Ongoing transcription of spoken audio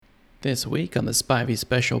This week on the Spivey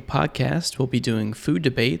Special podcast, we'll be doing food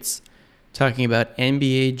debates, talking about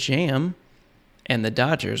NBA Jam, and the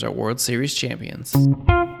Dodgers are World Series champions.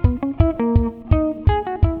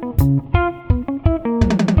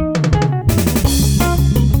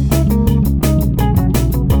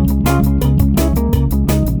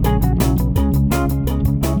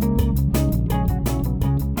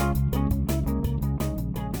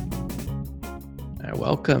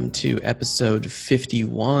 Welcome to episode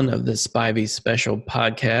 51 of the Spivey Special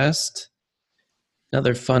podcast.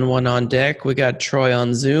 Another fun one on deck. We got Troy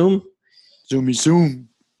on Zoom. Zoomy Zoom.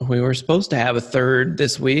 We were supposed to have a third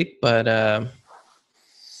this week, but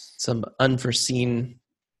some unforeseen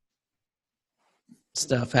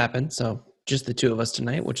stuff happened. So just the two of us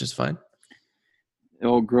tonight, which is fine. The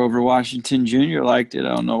old Grover Washington Jr. liked it.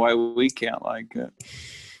 I don't know why we can't like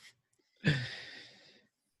it.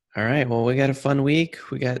 All right. Well, we got a fun week.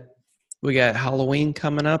 We got Halloween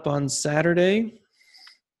coming up on Saturday.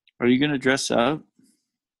 Are you going to dress up?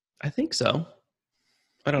 I think so.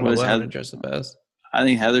 I don't know what I'm going to dress up as. I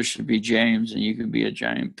think Heather should be James and you could be a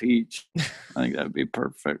giant peach. I think that would be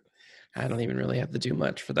perfect. I don't even really have to do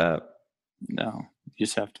much for that. No, you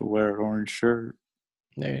just have to wear an orange shirt.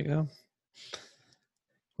 There you go.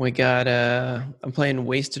 We got, I'm playing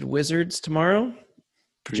Wasted Wizards tomorrow.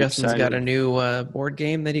 Justin's got a new board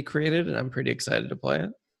game that he created, and I'm pretty excited to play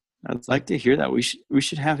it. I'd like to hear that. We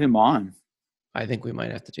should have him on. I think we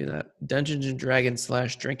might have to do that. Dungeons and Dragons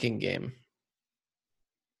 / drinking game.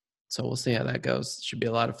 So we'll see how that goes. Should be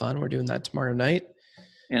a lot of fun. We're doing that tomorrow night.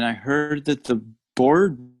 And I heard that the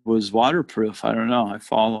board was waterproof. I don't know. I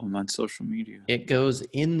follow him on social media. It goes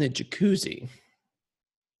in the jacuzzi.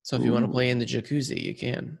 So if you want to play in the jacuzzi, you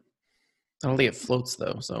can. I don't think it floats,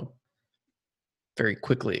 though, so very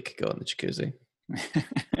quickly it could go in the jacuzzi.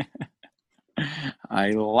 I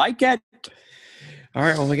like it. All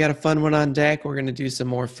right, well, we got a fun one on deck. We're going to do some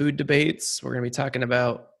more food debates. We're going to be talking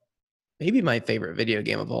about maybe my favorite video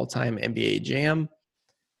game of all time, NBA Jam.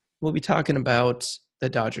 We'll be talking about the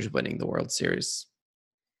Dodgers winning the World Series,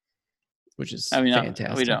 which is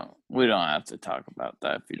fantastic. We don't have to talk about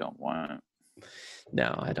that if you don't want it.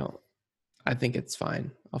 No, I don't. I think it's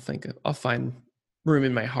fine. I'll find room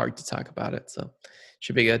in my heart to talk about it, so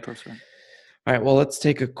should be good. Perfect. All right, well, let's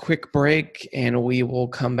take a quick break, and we will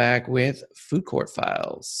come back with Food Court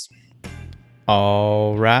Files.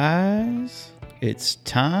 All rise. It's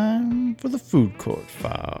time for the Food Court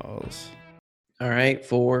Files. All right,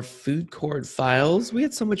 for Food Court Files, we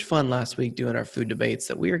had so much fun last week doing our food debates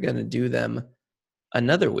that we are going to do them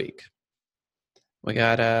another week. We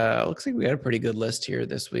got looks like we got a pretty good list here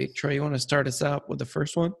this week. Troy, you want to start us out with the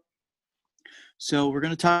first one? So we're going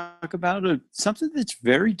to talk about something that's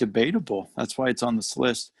very debatable. That's why it's on this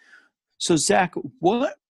list. So, Zach,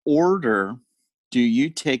 what order do you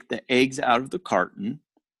take the eggs out of the carton?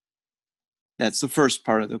 That's the first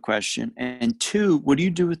part of the question. And two, what do you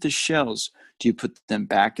do with the shells? Do you put them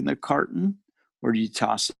back in the carton or do you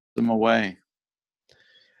toss them away?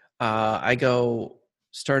 I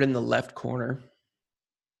start in the left corner.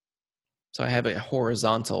 So I have a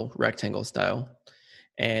horizontal rectangle style.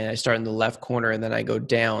 And I start in the left corner, and then I go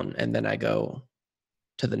down, and then I go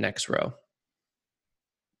to the next row.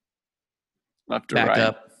 Left or back right?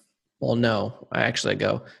 Up. Well, no. I actually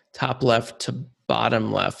go top left to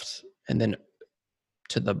bottom left, and then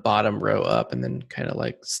to the bottom row up, and then kind of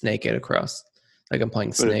like snake it across. Like I'm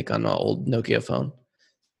playing Snake on an old Nokia phone.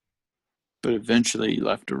 But eventually you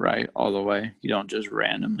left to right all the way. You don't just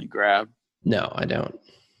randomly grab. No, I don't.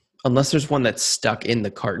 Unless there's one that's stuck in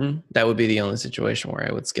the carton, that would be the only situation where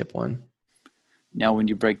I would skip one. Now, when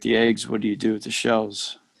you break the eggs, what do you do with the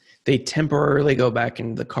shells? They temporarily go back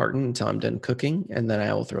into the carton until I'm done cooking, and then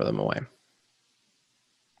I will throw them away.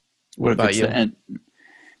 What about you?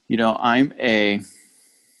 I'm a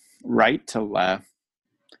right to left.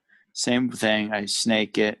 Same thing. I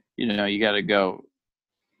snake it. You got to go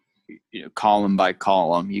column by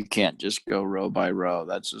column. You can't just go row by row.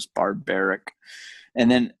 That's just barbaric. And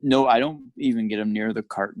then, no, I don't even get them near the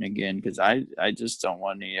carton again because I just don't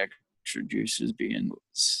want any extra juices being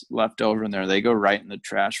left over in there. They go right in the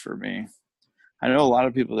trash for me. I know a lot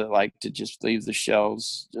of people that like to just leave the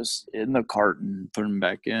shells just in the carton, put them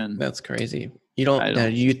back in. That's crazy. Do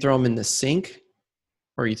you throw them in the sink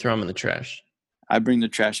or you throw them in the trash? I bring the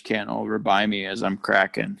trash can over by me as I'm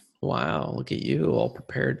cracking. Wow, look at you, all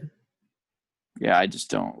prepared. Yeah, I just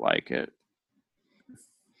don't like it.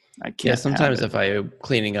 I can't. Yeah, sometimes if I'm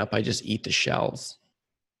cleaning up, I just eat the shells.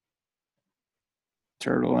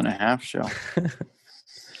 Turtle and a half shell.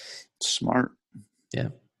 Smart. Yeah.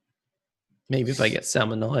 Maybe if I get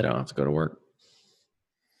salmonella, I don't have to go to work.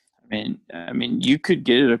 I mean, you could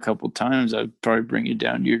get it a couple times. I'd probably bring you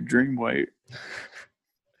down to your dream weight.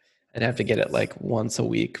 I'd have to get it like once a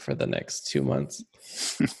week for the next 2 months.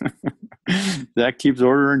 That keeps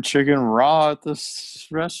ordering chicken raw at this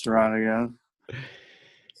restaurant again.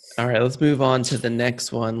 All right, let's move on to the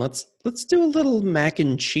next one. Let's do a little mac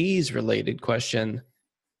and cheese related question.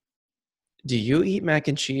 Do you eat mac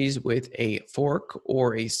and cheese with a fork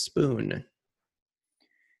or a spoon?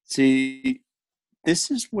 See,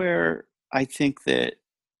 this is where I think that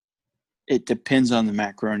it depends on the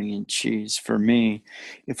macaroni and cheese. For me,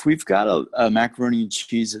 if we've got a macaroni and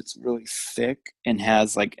cheese that's really thick and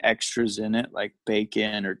has like extras in it, like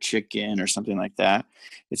bacon or chicken or something like that,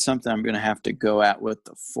 it's something I'm going to have to go at with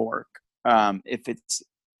the fork. If it's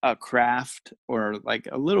a Kraft or like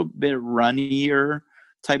a little bit runnier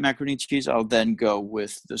type macaroni and cheese, I'll then go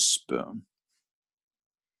with the spoon.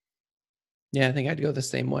 Yeah, I think I'd go the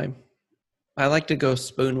same way. I like to go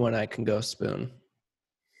spoon when I can go spoon,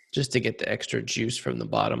 just to get the extra juice from the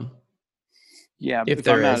bottom, Yeah, if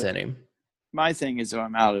there is any. My thing is, if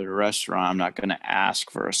I'm out at a restaurant, I'm not going to ask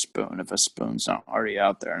for a spoon. If a spoon's not already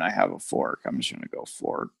out there and I have a fork, I'm just going to go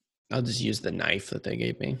fork. I'll just use the knife that they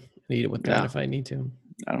gave me. I eat it with that if I need to.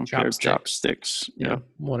 I don't care. Chopsticks. Yeah,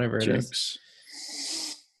 whatever it is. Jigs.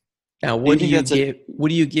 Now, what do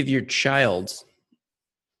you give your child?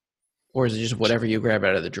 Or is it just whatever you grab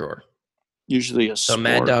out of the drawer? Usually a spork. So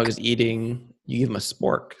Mad Dog is eating, you give him a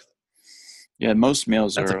spork. Yeah, most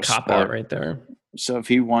meals That's are a cop-out right there. So if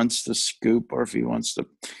he wants to scoop or if he wants to,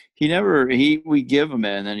 we give him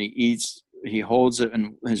it and then he holds it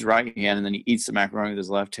in his right hand and then he eats the macaroni with his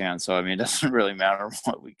left hand. So, I mean, it doesn't really matter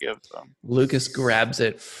what we give them. Lucas grabs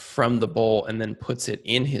it from the bowl and then puts it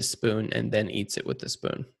in his spoon and then eats it with the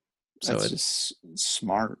spoon. So it's just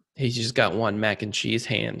smart. He's just got one mac and cheese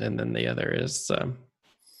hand and then the other is,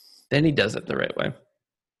 then he does it the right way.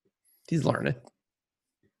 He's learning.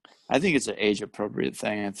 I think it's an age-appropriate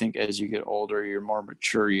thing. I think as you get older, you're more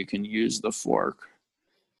mature, you can use the fork.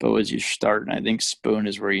 But as you start, and I think spoon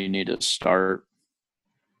is where you need to start.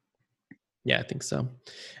 Yeah, I think so.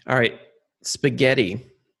 All right. Spaghetti.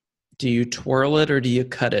 Do you twirl it or do you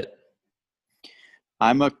cut it?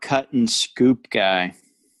 I'm a cut and scoop guy.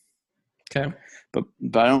 Okay. But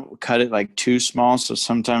I don't cut it like too small, so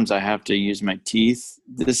sometimes I have to use my teeth.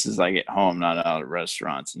 This is like at home, not out at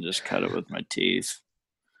restaurants, and just cut it with my teeth.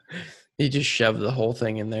 You just shove the whole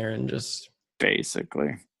thing in there and just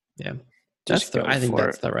basically. Yeah. I think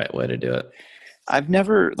that's the right way to do it. I've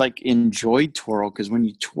never like enjoyed twirl because when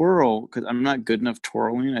you twirl, because I'm not good enough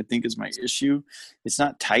twirling, I think is my issue. It's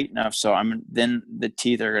not tight enough, so then the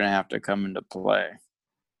teeth are going to have to come into play.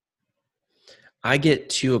 I get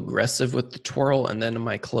too aggressive with the twirl, and then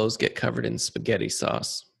my clothes get covered in spaghetti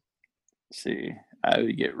sauce. See, I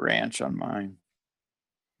would get ranch on mine.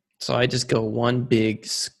 So I just go one big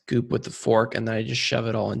scoop with the fork, and then I just shove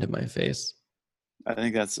it all into my face. I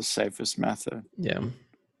think that's the safest method. Yeah.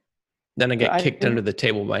 Then I get kicked under the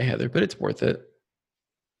table by Heather, but it's worth it.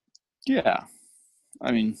 Yeah.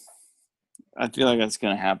 I mean, I feel like that's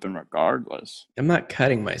going to happen regardless. I'm not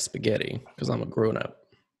cutting my spaghetti because I'm a grown-up.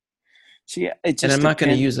 See, and I'm not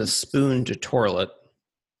going to use a spoon to twirl it.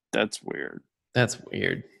 That's weird. That's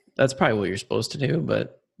weird. That's probably what you're supposed to do,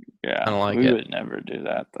 but yeah, I don't like it. We would never do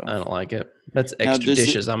that, though. I don't like it. That's extra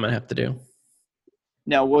dishes I'm going to have to do.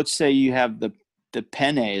 Now, let's say you have the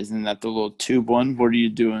penne, isn't that the little tube one? What are you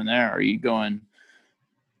doing there? Are you going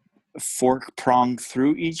fork prong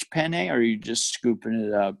through each penne, or are you just scooping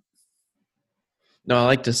it up? No, I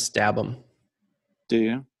like to stab them. Do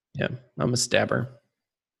you? Yeah, I'm a stabber.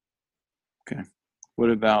 Okay. What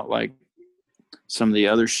about like some of the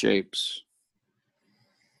other shapes?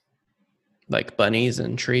 Like bunnies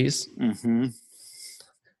and trees? Mm-hmm. I'm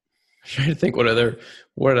trying to think what other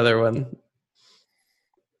one.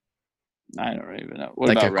 I don't even know. What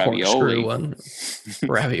like about a ravioli? One?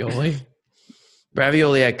 Ravioli.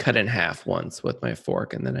 Ravioli I cut in half once with my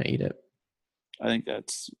fork and then I eat it. I think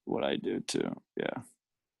that's what I do too. Yeah.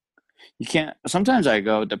 You can't. Sometimes I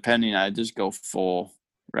just go full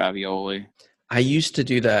ravioli. I used to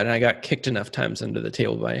do that and I got kicked enough times under the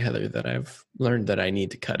table by Heather that I've learned that I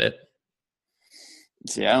need to cut it.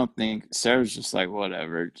 See, I don't think Sarah's just like,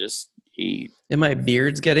 whatever, just eat. And my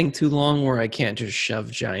beard's getting too long where I can't just shove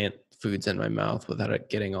giant foods in my mouth without it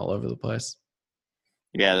getting all over the place.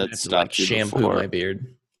 Yeah, that's like shampoo my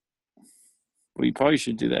beard. Well, you probably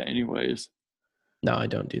should do that anyways. No, I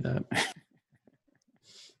don't do that.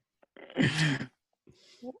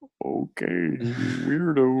 Okay,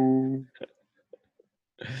 weirdo.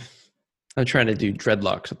 I'm trying to do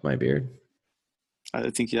dreadlocks with my beard. I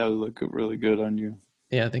think that would look really good on you.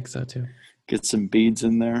 Yeah, I think so too. Get some beads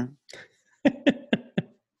in there.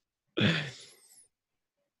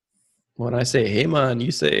 When I say hey man,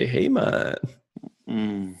 you say hey man.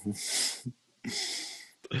 Mm.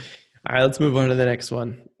 All right, let's move on to the next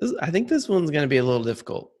one. I think this one's going to be a little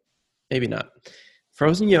difficult. Maybe not.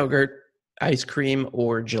 Frozen yogurt, ice cream,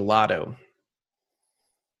 or gelato?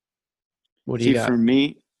 What do you See, got? for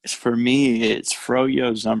me, it's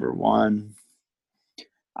Froyo's number 1,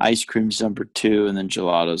 ice cream's number 2, and then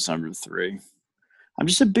gelato's number 3. I'm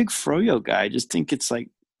just a big Froyo guy. I just think it's like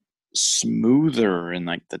smoother and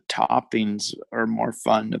like the toppings are more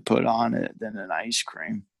fun to put on it than an ice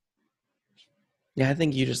cream. Yeah, I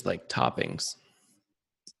think you just like toppings.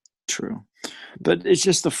 True. But it's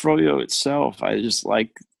just the Froyo itself. I just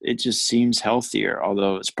like it, just seems healthier,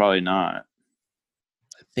 although it's probably not.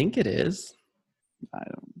 I think it is. I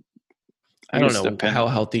I don't guess know depend. how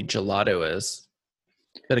healthy gelato is,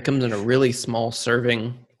 but it comes in a really small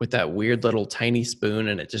serving with that weird little tiny spoon,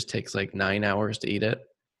 and it just takes like 9 hours to eat it.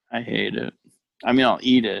 I hate it. I mean, I'll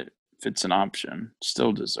eat it if it's an option.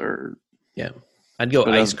 Still dessert. Yeah. I'd go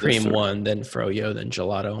But ice of the cream one, then Froyo, then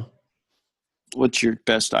gelato. What's your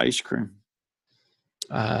best ice cream?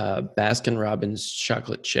 Baskin Robbins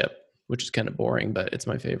chocolate chip, which is kind of boring, but it's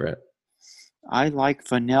my favorite. I like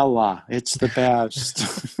vanilla. It's the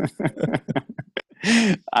best.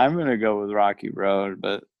 I'm going to go with Rocky Road,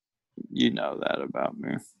 but you know that about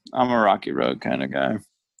me. I'm a Rocky Road kind of guy.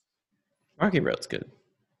 Rocky Road's good.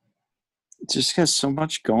 It just has so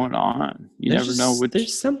much going on. You never know which.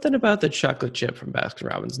 There's something about the chocolate chip from Baskin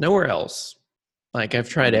Robbins. Nowhere else. Like I've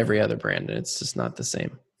tried every other brand, and it's just not the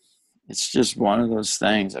same. It's just one of those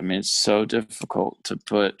things. I mean, it's so difficult to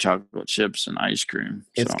put chocolate chips in ice cream.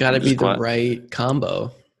 It's So got to I'm be just the glad. right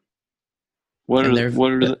combo. What And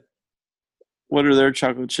are their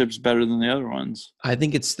chocolate chips better than the other ones? I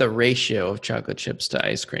think it's the ratio of chocolate chips to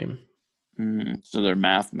ice cream. So they're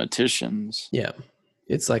mathematicians. Yeah.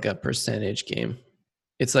 It's like a percentage game.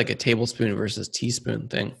 It's like a tablespoon versus teaspoon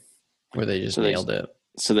thing where they just nailed it.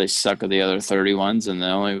 So they suck at the other 30 ones, and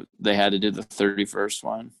they had to do the 31st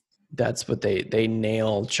one. That's what they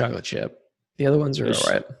nailed chocolate chip. The other ones are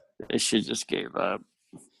all right. They should just gave up.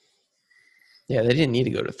 Yeah, they didn't need to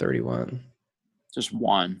go to 31. Just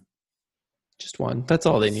one. Just one. That's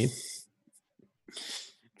all they need.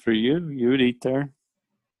 For you would eat there.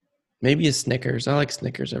 Maybe a Snickers. I like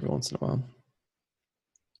Snickers every once in a while.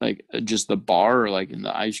 Like just the bar, or like in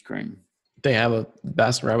the ice cream. They have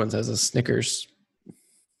Baskin Robbins has a Snickers.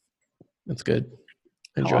 That's good.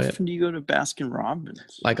 Enjoy it. How often do you go to Baskin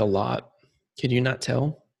Robbins? Like a lot. Can you not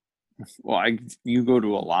tell? Well, you go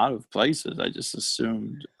to a lot of places. I just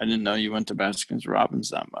assumed. I didn't know you went to Baskin Robbins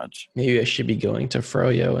that much. Maybe I should be going to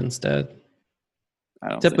Froyo instead. I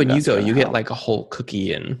don't Except think when you go, you help. get like a whole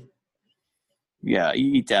cookie and yeah,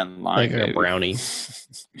 you eat that in line, like baby. a brownie.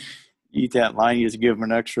 You eat that in line, you just give them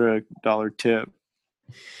an extra $1 tip.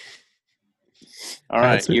 All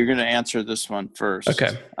right, you're going to answer this one first.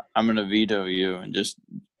 Okay. I'm going to veto you and just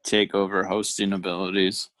take over hosting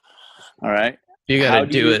abilities. All right. You got to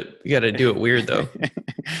do it. You got to do it weird though.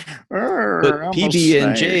 But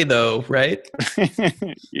PB&J though, right?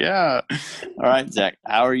 Yeah. All right, Zach.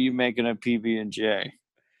 How are you making a PB&J?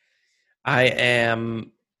 I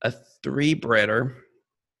am a 3-breader.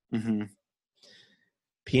 Mm-hmm.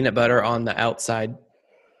 Peanut butter on the outside,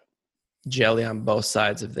 jelly on both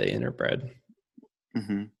sides of the inner bread.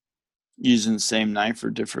 Mm-hmm. Using the same knife or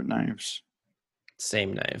different knives?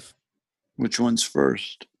 Same knife. Which one's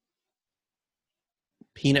first?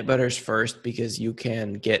 Peanut butter's first because you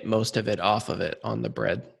can get most of it off of it on the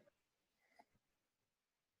bread.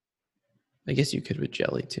 I guess you could with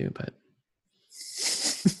jelly too, but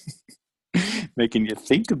making you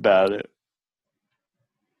think about it.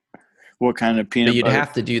 What kind of peanut butter? You'd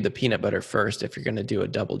have to do the peanut butter first if you're going to do a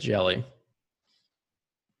double jelly,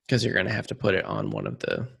 because you're going to have to put it on one of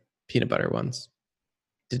the peanut butter ones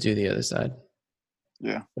to do the other side.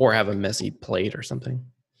 Yeah. Or have a messy plate or something.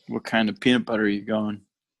 What kind of peanut butter are you going?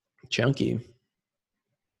 Chunky.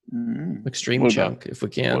 Mm-hmm. Extreme chunk, if we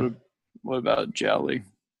can. What about jelly?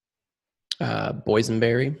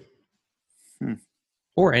 Boysenberry.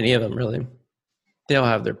 Or any of them, really. They all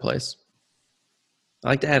have their place. I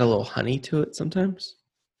like to add a little honey to it sometimes.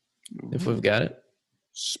 Ooh. If we've got it.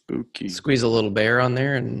 Spooky. Squeeze a little bear on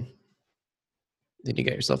there, and then you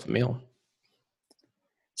got yourself a meal.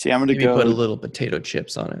 See, I'm going to put a little potato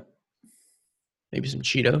chips on it. Maybe some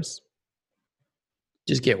Cheetos.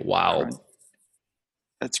 Just get wild.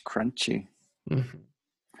 That's crunchy. Mm-hmm.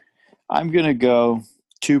 I'm going to go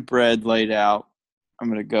 2 bread laid out. I'm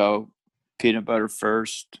going to go peanut butter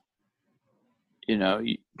first.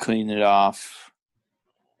 You clean it off.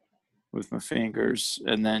 with my fingers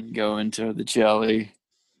and then go into the jelly.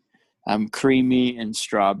 I'm creamy and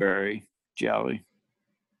strawberry jelly.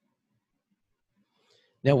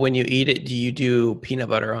 Now, when you eat it, do you do peanut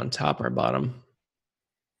butter on top or bottom?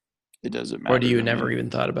 It doesn't matter. Or do you to never me. even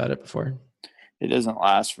thought about it before? It doesn't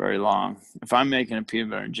last very long. If I'm making a peanut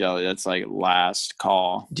butter and jelly, that's like last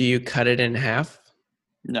call. Do you cut it in half?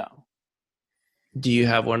 No. Do you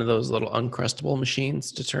have one of those little Uncrustable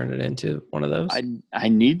machines to turn it into one of those? I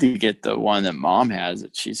need to get the one that Mom has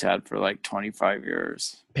that she's had for like 25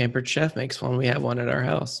 years. Pampered Chef makes one. We have one at our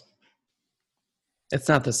house. It's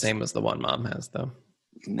not the same as the one Mom has, though.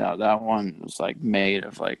 No, that one was like made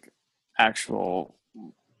of like actual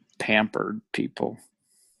pampered people.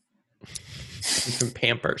 From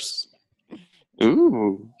Pampers.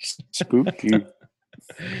 Ooh, spooky.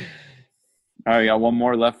 All right, got one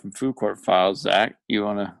more left from Food Court Files. Zach, you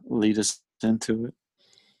want to lead us into it?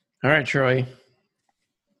 All right, Troy.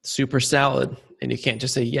 Super salad. And you can't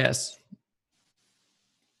just say yes.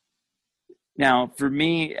 Now, for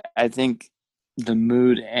me, I think the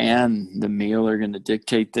mood and the meal are going to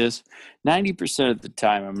dictate this. 90% of the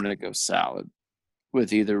time, I'm going to go salad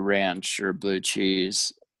with either ranch or blue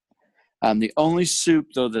cheese. The only soup,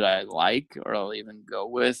 though, that I like or I'll even go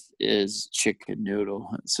with is chicken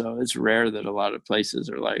noodle. So it's rare that a lot of places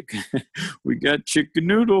are like, we got chicken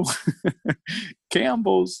noodle,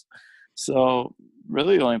 Campbell's. So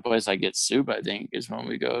really the only place I get soup, I think, is when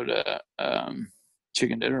we go to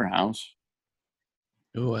Chicken Dinner House.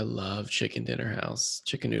 Oh, I love Chicken Dinner House.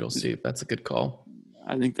 Chicken noodle soup. That's a good call.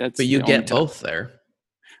 I think that's But you the only get time. both there.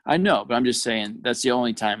 I know, but I'm just saying that's the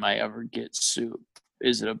only time I ever get soup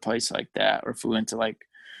is at a place like that. Or if we went to like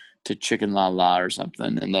to Chicken La La or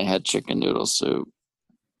something and they had chicken noodle soup.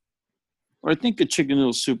 Or I think a chicken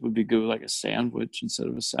noodle soup would be good with like a sandwich instead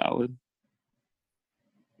of a salad.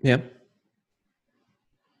 Yeah.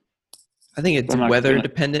 I think it's weather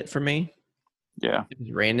dependent for me. Yeah. If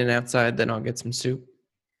it's raining outside, then I'll get some soup.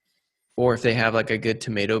 Or if they have like a good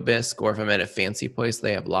tomato bisque, or if I'm at a fancy place,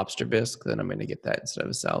 they have lobster bisque, then I'm going to get that instead of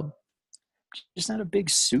a salad. Just not a big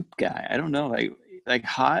soup guy. I don't know. Like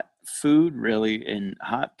hot food really and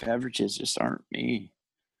hot beverages just aren't me.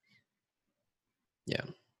 Yeah.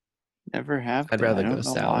 Never have. I'd rather go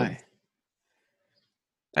salad. Why.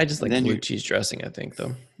 I just like blue cheese dressing, I think,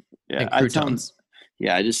 though. Yeah. And croutons.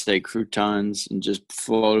 I just say croutons and just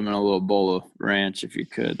float them in a little bowl of ranch if you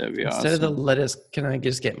could. That'd be awesome. Instead of the lettuce, can I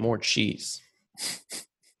just get more cheese?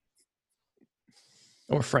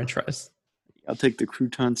 Or French fries? I'll take the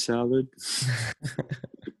crouton salad.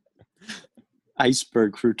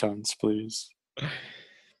 Iceberg croutons, please.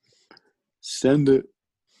 Send it.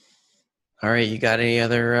 All right. You got any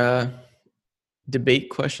other debate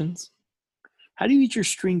questions? How do you eat your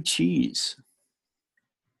string cheese?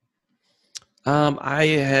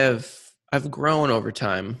 I've grown over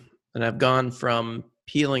time, and I've gone from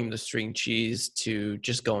peeling the string cheese to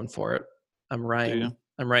just going for it. I'm Ryan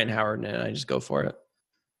Howard, and I just go for it.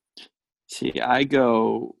 See, I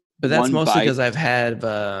go, but that's mostly because I've had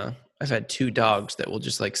 2 dogs that will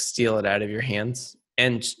just like steal it out of your hands,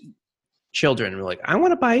 and children were like, I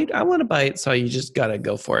want to bite. So you just got to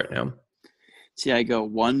go for it now. See, I go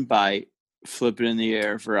one bite, flip it in the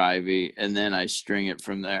air for Ivy, and then I string it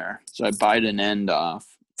from there. So I bite an end off,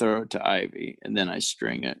 throw it to Ivy, and then I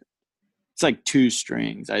string it. It's like 2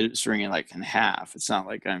 strings. I string it like in half. It's not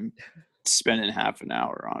like I'm spending half an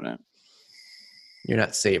hour on it. You're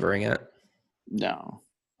not savoring it? No.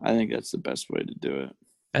 I think that's the best way to do it.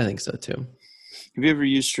 I think so too. Have you ever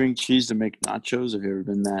used string cheese to make nachos? Have you ever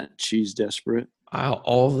been that cheese desperate?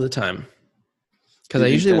 All the time. Because I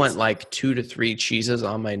usually want like 2 to 3 cheeses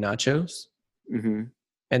on my nachos. Mm-hmm.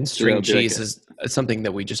 And string cheese is something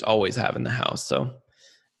that we just always have in the house. So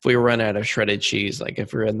if we run out of shredded cheese, like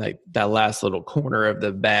if we're in like that last little corner of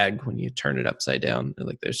the bag when you turn it upside down,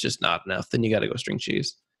 like there's just not enough, then you got to go string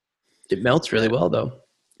cheese. It melts really well though.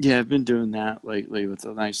 Yeah, I've been doing that lately with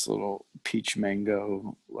a nice little peach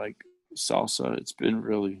mango like salsa. It's been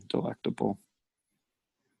really delectable.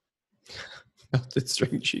 Melted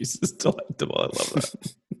string cheese is delectable. I love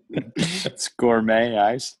that. It's gourmet,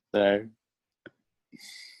 I say.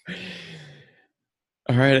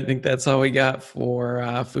 All right, I think that's all we got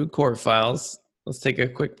for Food Court Files. Let's take a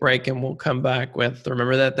quick break and we'll come back with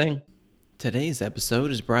Remember That Thing? Today's episode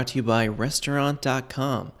is brought to you by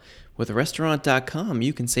Restaurant.com. With Restaurant.com,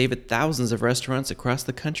 you can save at thousands of restaurants across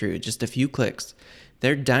the country with just a few clicks.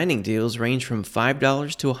 Their dining deals range from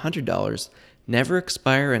 $5 to $100, never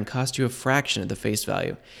expire, and cost you a fraction of the face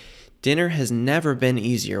value. Dinner has never been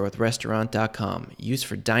easier with Restaurant.com. Used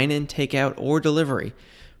for dine-in, takeout, or delivery.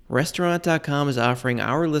 Restaurant.com is offering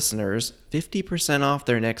our listeners 50% off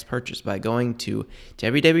their next purchase by going to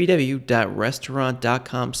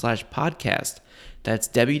www.restaurant.com/podcast. That's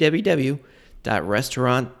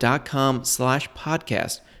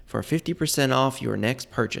www.restaurant.com/podcast for 50% off your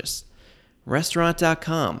next purchase.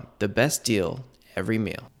 Restaurant.com, the best deal every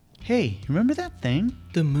meal. Hey, remember that thing?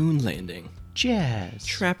 The moon landing. Jazz.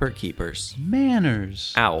 Trapper Keepers.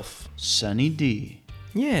 Manners. Alf. Sunny D.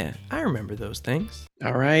 Yeah, I remember those things.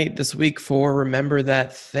 All right, this week for Remember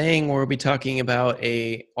That Thing, we'll be talking about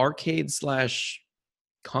a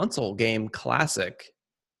arcade/console game classic,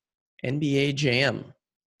 NBA Jam,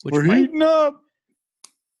 which We're heating up.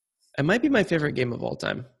 it might be my favorite game of all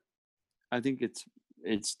time. I think it's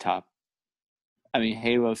top. I mean,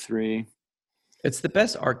 Halo 3, It's the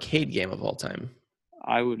best arcade game of all time.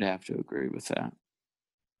 I would have to agree with that.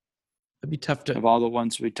 It'd be tough Of to. all the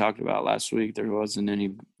ones we talked about last week, there wasn't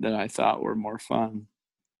any that I thought were more fun.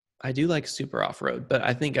 I do like Super Off-Road, but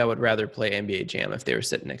I think I would rather play NBA Jam if they were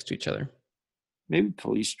sitting next to each other. Maybe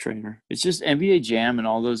Police Trainer. It's just NBA Jam and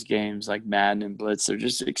all those games like Madden and Blitz, they're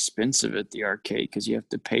just expensive at the arcade because you have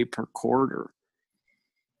to pay per quarter.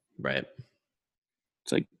 Right.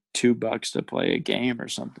 It's like $2 to play a game or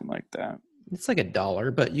something like that. It's like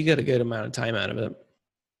 $1, but you get a good amount of time out of it.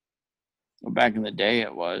 Well, back in the day,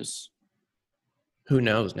 it was. Who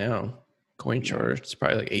knows now? Coin charge. It's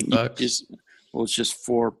probably like $8. It's just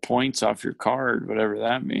 4 points off your card, whatever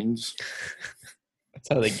that means. That's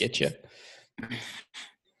how they get you.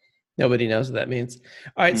 Nobody knows what that means.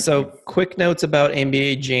 All right, so quick notes about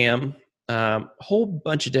NBA Jam. Whole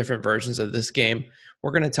bunch of different versions of this game.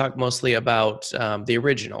 We're going to talk mostly about the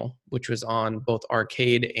original, which was on both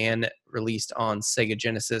arcade and released on Sega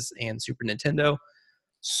Genesis and Super Nintendo.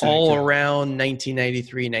 All around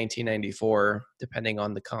 1993, 1994, depending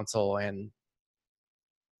on the console and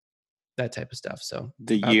that type of stuff. So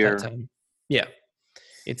the about year. that time. Yeah.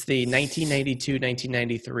 It's the 1992,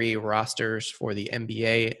 1993 rosters for the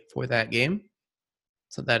NBA for that game.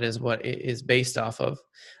 So that is what it is based off of.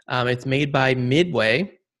 It's made by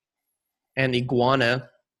Midway and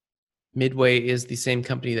Iguana. Midway is the same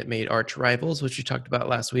company that made Arch Rivals, which we talked about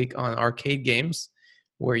last week on arcade games,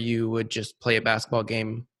 where you would just play a basketball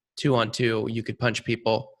game 2-on-2. You could punch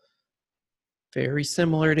people. Very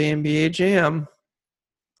similar to NBA Jam.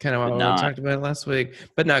 Kind of what we talked about last week,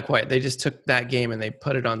 but not quite. They just took that game and they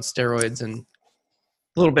put it on steroids and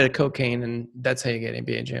a little bit of cocaine, and that's how you get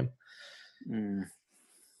NBA Jam.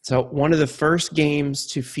 So one of the first games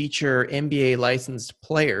to feature NBA licensed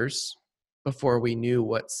players before we knew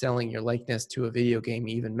what selling your likeness to a video game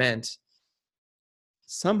even meant.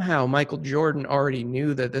 Somehow Michael Jordan already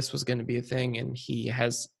knew that this was going to be a thing, and he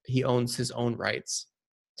owns his own rights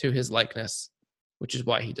to his likeness, which is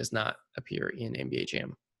why he does not appear in NBA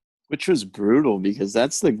Jam. Which was brutal because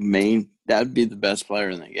that'd be the best player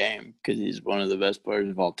in the game because he's one of the best players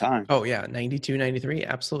of all time. Oh, yeah. 92, 93,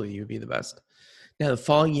 absolutely. You would be the best. Now, the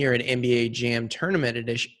following year in NBA Jam Tournament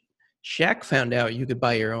Edition, Shaq found out you could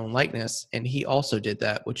buy your own likeness, and he also did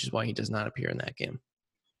that, which is why he does not appear in that game.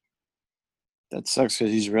 That sucks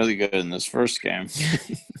because he's really good in this first game.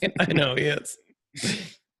 I know he is.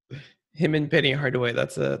 Him and Penny Hardaway,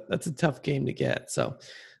 that's a tough game to get. So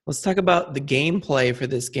let's talk about the gameplay for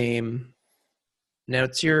this game. Now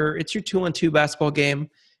it's your 2-on-2 basketball game.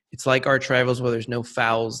 It's like Arch Rivals where there's no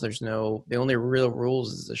fouls. The only real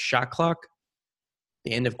rules is the shot clock,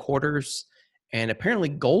 the end of quarters, and apparently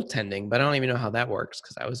goaltending, but I don't even know how that works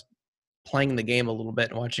because I was playing the game a little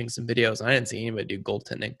bit and watching some videos, and I didn't see anybody do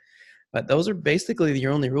goaltending. But those are basically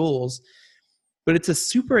your only rules. But it's a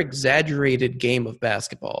super exaggerated game of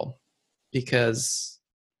basketball because,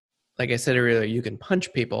 like I said earlier, you can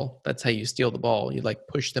punch people. That's how you steal the ball. You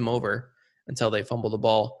push them over until they fumble the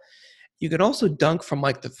ball. You can also dunk from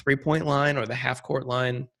the 3-point line or the half-court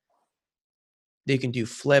line. You can do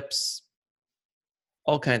flips,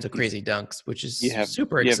 all kinds of crazy dunks, which is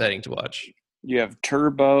super exciting to watch. You have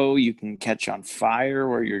turbo. You can catch on fire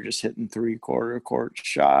where you're just hitting 3/4 court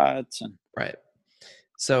shots. Right.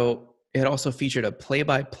 So it also featured a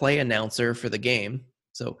play-by-play announcer for the game.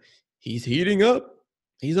 So he's heating up.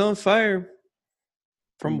 He's on fire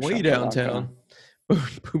from way downtown.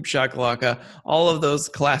 Boom shakalaka. All of those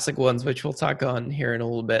classic ones, which we'll talk on here in a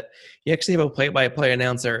little bit. You actually have a play-by-play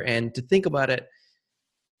announcer. And to think about it,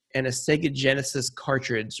 in a Sega Genesis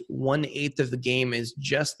cartridge, 1/8 of the game is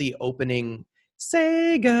just the opening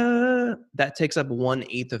Sega. That takes up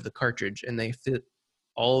 1/8 of the cartridge, and they fit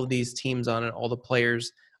all of these teams on it, all the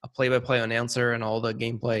players, a play-by-play announcer, and all the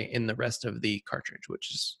gameplay in the rest of the cartridge,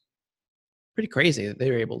 which is pretty crazy that they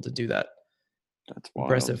were able to do that. That's wild.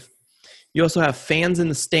 Impressive. You also have fans in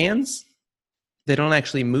the stands. They don't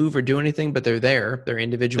actually move or do anything, but they're there. They're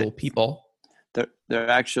individual people. They're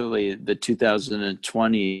actually the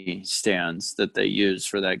 2020 stands that they use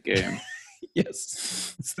for that game.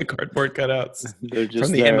 Yes, it's the cardboard cutouts They're just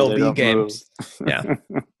from the there. They MLB don't games. move. Yeah,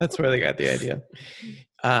 that's where they got the idea.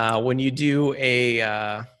 When you do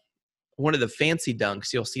one of the fancy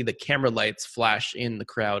dunks, you'll see the camera lights flash in the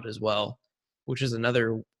crowd as well, which is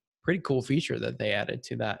another pretty cool feature that they added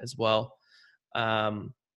to that as well. Talked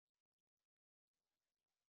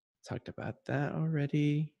about that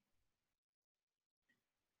already.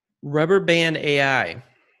 Rubber band AI. Do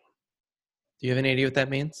you have any idea what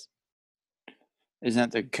that means? Isn't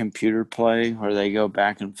that the computer play where they go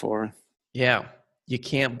back and forth? Yeah, you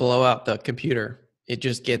can't blow out the computer. It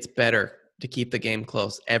just gets better to keep the game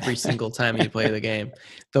close every single time you play the game.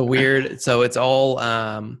 So it's all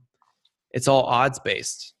odds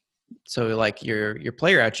based. So like your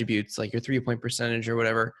player attributes, like your 3-point percentage or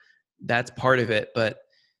whatever, that's part of it. But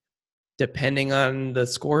depending on the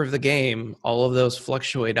score of the game, all of those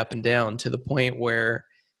fluctuate up and down to the point where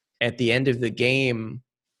at the end of the game,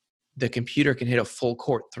 the computer can hit a full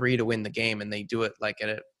court 3 to win the game, and they do it like at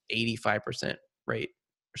an 85% rate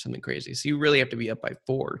or something crazy. So you really have to be up by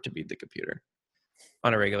 4 to beat the computer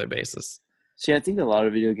on a regular basis. See, I think a lot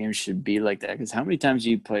of video games should be like that, because how many times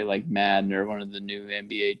do you play like Madden or one of the new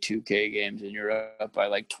NBA 2K games and you're up by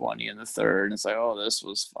like 20 in the third and it's like, oh, this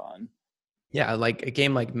was fun. Yeah, like a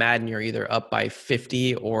game like Madden, you're either up by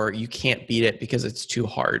 50 or you can't beat it because it's too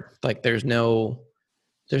hard. Like there's no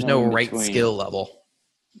right skill level.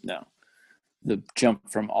 No. The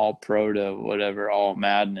jump from all pro to whatever, all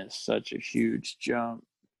Madden is such a huge jump.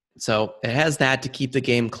 So it has that to keep the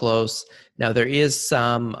game close. Now there is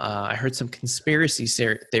some, I heard some conspiracy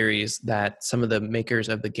theories that some of the makers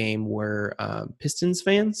of the game were Pistons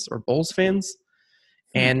fans or Bulls fans.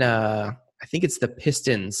 And I think it's the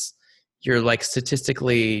Pistons. You're like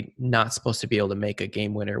statistically not supposed to be able to make a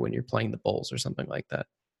game winner when you're playing the Bulls or something like that.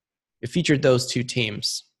 It featured those two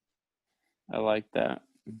teams. I like that.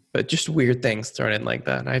 But just weird things thrown in like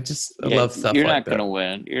that. I love stuff like that. You're not going to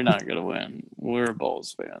win. You're not going to win. We're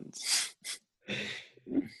Bulls fans.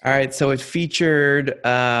 All right. So it featured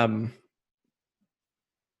On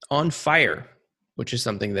Fire, which is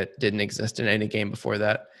something that didn't exist in any game before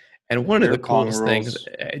that. And one of the coolest things,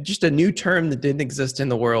 just a new term that didn't exist in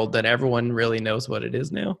the world that everyone really knows what it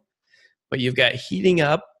is now. But you've got heating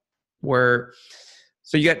up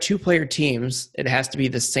so you got 2-player teams. It has to be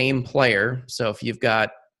the same player. So if you've got,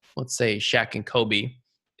 let's say, Shaq and Kobe,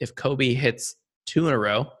 if Kobe hits 2 in a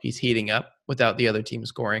row, he's heating up without the other team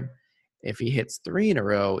scoring. If he hits 3 in a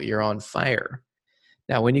row, you're on fire.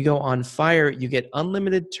 Now, when you go on fire, you get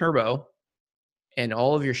unlimited turbo and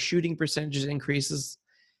all of your shooting percentages increases.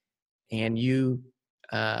 And you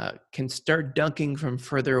can start dunking from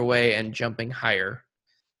further away and jumping higher.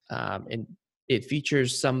 And it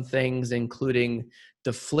features some things, including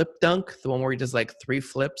the flip dunk, the one where he does like 3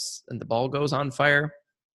 flips and the ball goes on fire.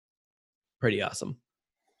 Pretty awesome.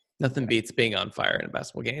 Nothing beats being on fire in a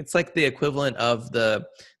basketball game. It's like the equivalent of the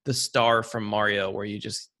star from Mario, where you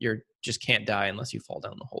just can't die unless you fall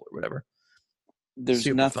down the hole or whatever. There's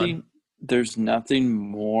nothing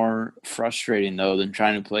more frustrating though than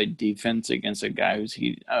trying to play defense against a guy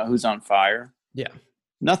who's on fire. Yeah.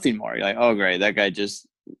 Nothing more. You're like, oh great, that guy just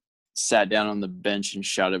sat down on the bench and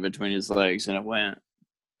shot it between his legs and it went.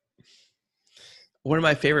 One of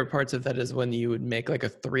my favorite parts of that is when you would make like a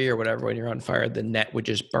 3 or whatever when you're on fire, the net would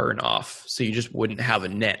just burn off. So you just wouldn't have a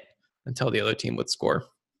net until the other team would score.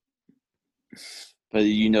 But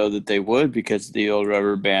you know that they would because of the old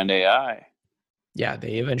rubber band AI. Yeah,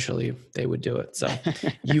 they would do it. So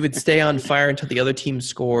you would stay on fire until the other team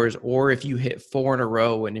scores, or if you hit 4 in a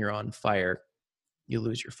row when you're on fire, you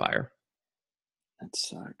lose your fire. That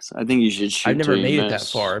sucks. I think you should shoot. I've never made it that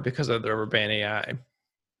far because of the rubber band AI.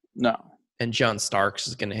 No. And John Starks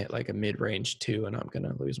is going to hit like a mid-range 2, and I'm going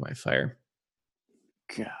to lose my fire.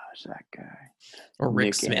 Gosh, that guy. Or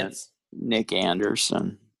Rick Smith. Nick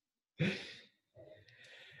Anderson.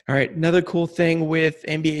 All right, another cool thing with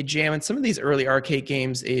NBA Jam and some of these early arcade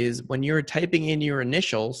games is when you're typing in your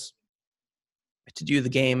initials to do the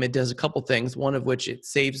game, it does a couple things, one of which it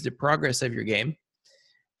saves the progress of your game.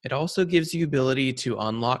 It also gives you ability to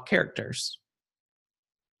unlock characters.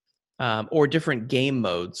 Or different game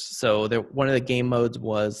modes. So one of the game modes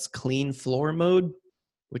was clean floor mode,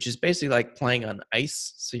 which is basically like playing on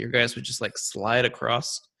ice. So your guys would just like slide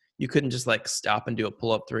across. You couldn't just like stop and do a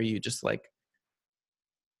pull-up 3.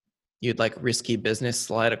 You'd like risky business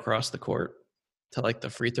slide across the court to like the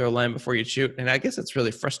free throw line before you shoot. And I guess it's really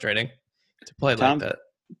frustrating to play like that.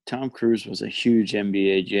 Tom Cruise was a huge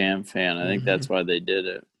NBA Jam fan. I think that's why they did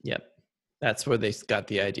it. Yep. That's where they got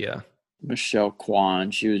the idea. Michelle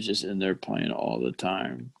Kwan, she was just in there playing all the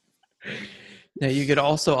time. Now, you could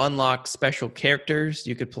also unlock special characters.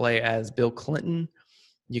 You could play as Bill Clinton.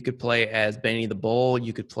 You could play as Benny the Bull.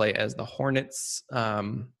 You could play as the Hornets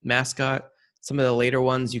mascot. Some of the later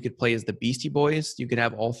ones, you could play as the Beastie Boys. You could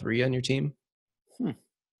have all three on your team. A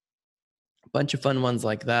bunch of fun ones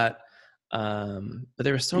like that. But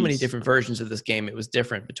there were so many different versions of this game. It was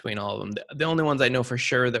different between all of them. The only ones I know for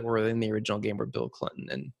sure that were in the original game were Bill Clinton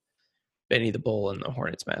and Benny the Bull and the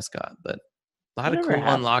Hornets mascot. But a lot of cool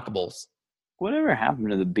unlockables. Whatever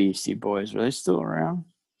happened to the Beastie Boys? Are they still around?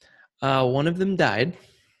 One of them died,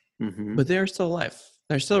 but they're still alive.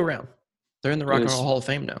 They're still around. They're in the Rock and Roll Hall of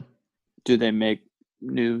Fame now. Do they make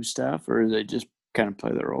new stuff, or do they just kind of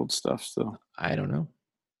play their old stuff still? I don't know.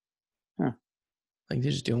 Huh. Like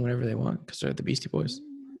they're just doing whatever they want because they're the Beastie Boys.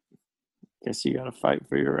 Guess you got to fight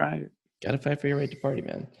for your right. Got to fight for your right to party,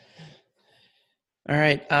 man. All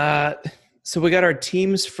right. So we got our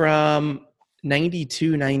teams from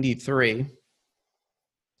 92, 93.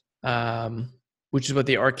 Which is what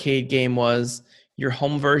the arcade game was. Your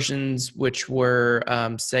home versions, which were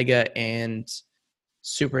Sega and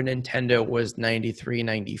Super Nintendo, was 93,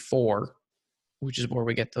 94, which is where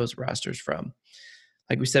we get those rosters from.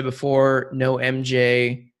 Like we said before, no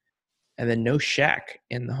MJ, and then no Shaq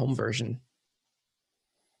in the home version.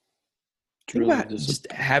 Think about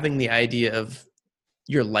just having the idea of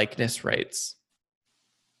your likeness rights.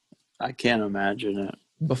 I can't imagine it.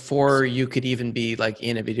 Before you could even be like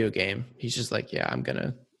in a video game, he's just like, yeah, I'm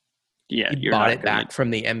gonna. Yeah, he bought it back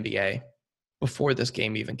from the NBA before this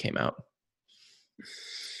game even came out,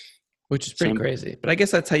 which is pretty crazy. But I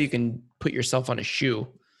guess that's how you can put yourself on a shoe.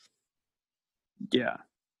 Yeah,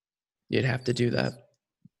 you'd have to do that.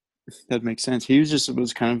 That makes sense. He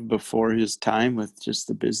was kind of before his time with just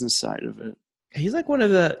the business side of it. He's like one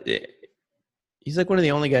of the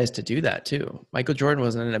only guys to do that too. Michael Jordan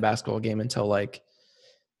wasn't in a basketball game until like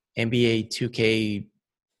NBA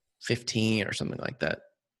 2K15 or something like that,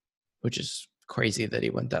 which is crazy that he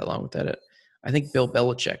went that long without it. I think Bill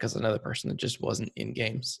Belichick is another person that just wasn't in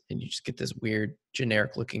games, and you just get this weird,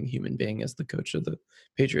 generic-looking human being as the coach of the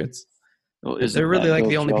Patriots. Well, they're really like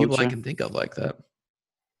the only people I can think of like that.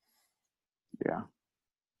 Yeah.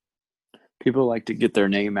 People like to get their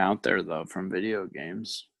name out there, though, from video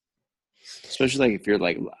games. Especially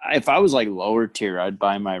like if I was like lower tier, I'd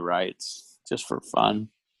buy my rights just for fun.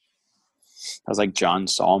 I was like John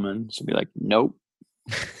Salmon. So I'd be like, nope.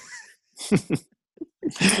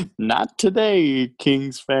 Not today,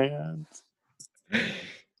 Kings fans. All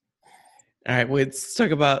right, well, let's talk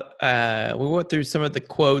about we went through some of the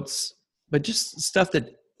quotes, but just stuff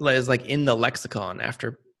that is like in the lexicon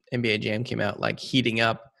after NBA Jam came out, like heating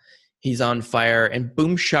up, he's on fire, and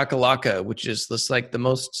boom shakalaka, which is just like the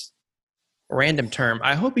most random term.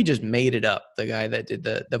 I hope he just made it up, the guy that did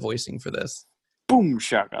the voicing for this. Boom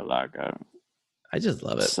shakalaka. I just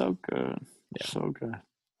love it. So good. Yeah. So good.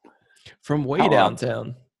 From way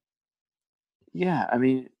downtown. Yeah, I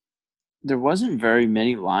mean, there wasn't very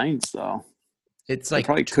many lines, though. It's like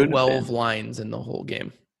 12 lines in the whole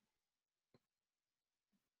game.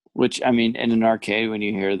 Which, I mean, in an arcade, when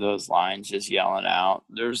you hear those lines just yelling out,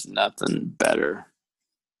 there's nothing better.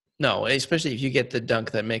 No, especially if you get the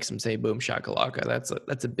dunk that makes him say boom shakalaka.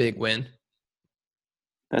 That's a big win.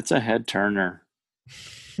 That's a head turner.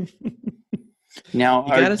 Now,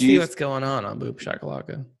 you got to see what's going on boom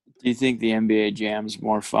shakalaka. Do you think the NBA Jam's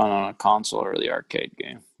more fun on a console or the arcade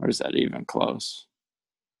game? Or is that even close?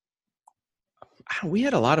 We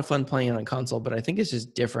had a lot of fun playing on console, but I think it's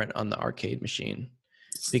just different on the arcade machine.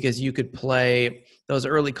 Because you could play, those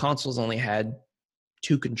early consoles only had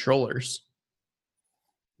 2 controllers.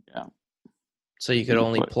 Yeah. So you could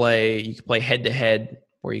you could play head to head,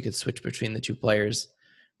 or you could switch between the 2 players,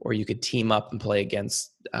 or you could team up and play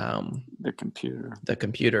against the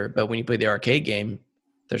computer. But when you play the arcade game,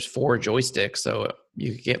 there's 4 joysticks, so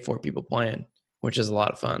you could get 4 people playing, which is a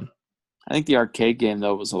lot of fun. I think the arcade game,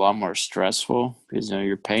 though, was a lot more stressful because,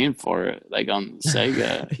 you're paying for it. Like on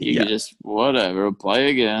Sega, you could just, whatever,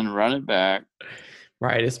 play again, run it back.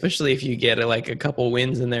 Right, especially if you get a couple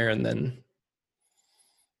wins in there and then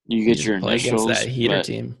you get your play initials. Against that heater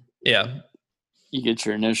team. Yeah. You get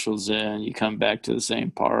your initials in, you come back to the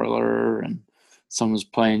same parlor, and someone's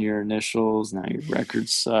playing your initials. Now your record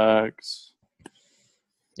sucks.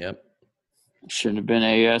 Yep. Shouldn't have been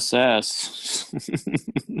ASS.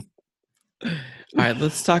 All right,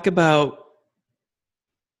 let's talk about.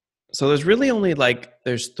 So there's really only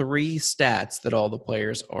there's 3 stats that all the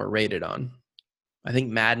players are rated on. I think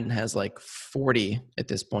Madden has 40 at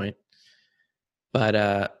this point.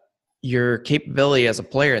 But your capability as a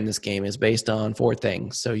player in this game is based on 4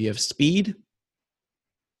 things. So you have speed,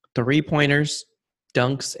 3-pointers,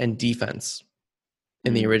 dunks, and defense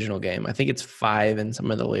in the original game. I think it's 5 in some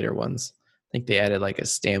of the later ones. I think they added like a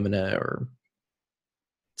stamina or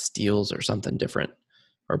steals or something different,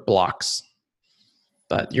 or blocks.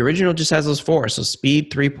 But the original just has those 4. So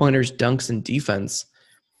speed, 3-pointers, dunks, and defense.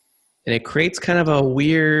 And it creates kind of a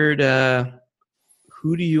weird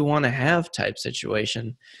who do you want to have type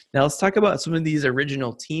situation. Now let's talk about some of these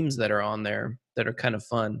original teams that are on there that are kind of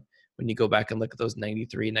fun when you go back and look at those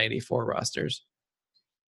 93, 94 rosters.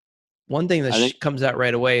 One thing that comes out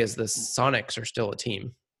right away is the Sonics are still a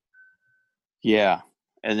team. Yeah,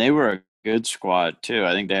 and they were a good squad too.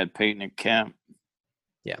 I think they had Peyton and Kemp.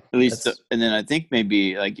 Yeah. At least, and then I think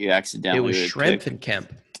maybe like you accidentally. It was Shrimp and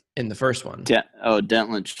Kemp in the first one.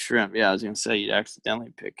 Dentlin Shrimp. Yeah, I was going to say you'd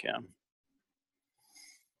accidentally pick him.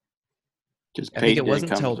 I think it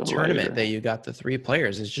wasn't until tournament that you got the 3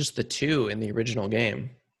 players. It's just the 2 in the original game.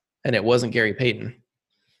 And it wasn't Gary Payton.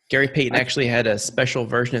 Gary Payton actually had a special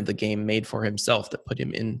version of the game made for himself that put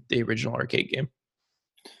him in the original arcade game.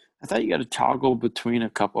 I thought you got to toggle between a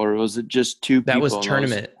couple, or was it just 2 people? That was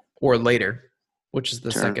tournament or later, which is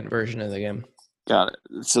the second version of the game. Got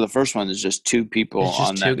it. So the first one is just 2 people it's just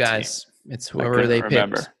on 2 that guys. Team. It's whoever they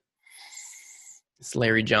picked. It's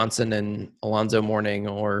Larry Johnson and Alonzo Mourning,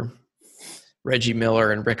 or Reggie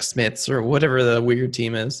Miller and Rick Smits, or whatever the weird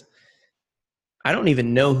team is. I don't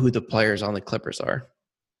even know who the players on the Clippers are.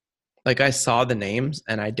 Like, I saw the names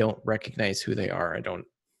and I don't recognize who they are. I don't.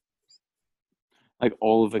 Like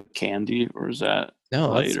Oliver Candy, or is that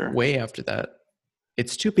later? That's way after that.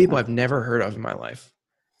 It's 2 people I've never heard of in my life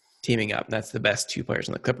teaming up. That's the best 2 players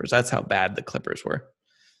on the Clippers. That's how bad the Clippers were.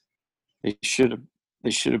 They should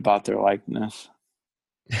have bought their likeness.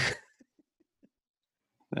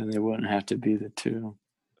 Then they wouldn't have to be the 2.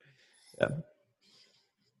 Yeah.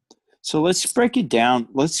 So let's break it down.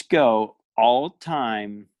 Let's go all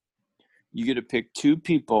time. You get to pick 2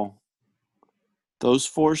 people. Those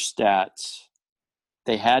 4 stats.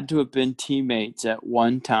 They had to have been teammates at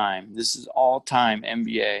one time. This is all-time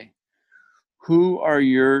NBA. Who are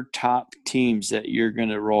your top teams that you're going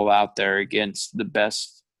to roll out there against the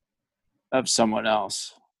best of someone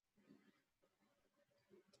else?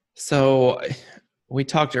 So we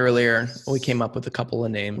talked earlier. We came up with a couple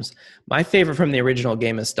of names. My favorite from the original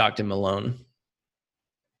game is Stockton Malone.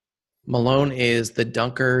 Malone is the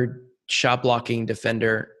dunker, shot-blocking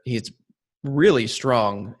defender. He's really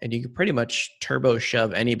strong, and you can pretty much turbo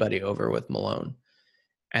shove anybody over with Malone.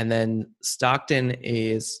 And then Stockton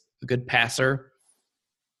is a good passer.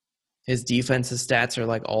 His defensive stats are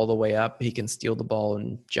like all the way up. He can steal the ball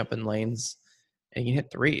and jump in lanes, and he can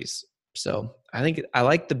hit threes. So I think I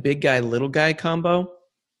like the big guy, little guy combo.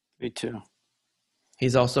 Me too.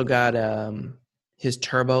 He's also got his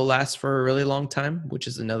turbo lasts for a really long time, which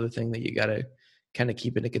is another thing that you got to kind of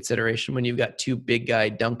keep into consideration when you've got 2 big guy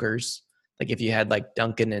dunkers. Like if you had like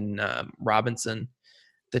Duncan and Robinson,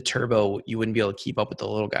 the turbo, you wouldn't be able to keep up with the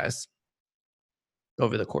little guys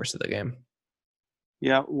over the course of the game.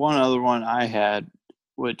 Yeah, one other one I had,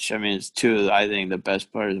 which I mean is 2 of I think the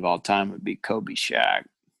best players of all time, would be Kobe Shaq.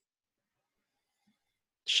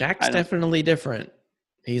 Shaq's definitely different.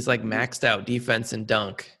 He's like maxed out defense and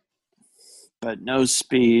dunk. But no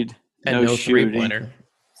speed, and no shooting. 3-pointer.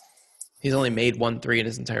 He's only made 1 3 in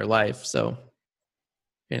his entire life, so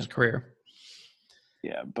in his career.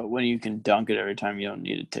 Yeah, but when you can dunk it every time, you don't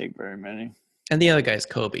need to take very many. And the other guy's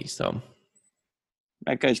Kobe, so.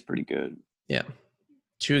 That guy's pretty good. Yeah.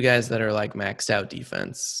 2 guys that are like maxed out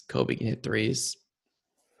defense. Kobe can hit threes.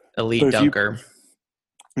 Elite dunker.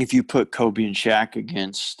 If you put Kobe and Shaq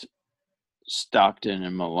against Stockton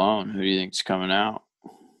and Malone, who do you think's coming out?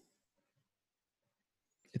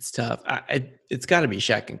 It's tough. It's got to be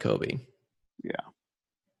Shaq and Kobe. Yeah.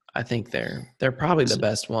 I think they're probably the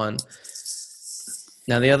best one.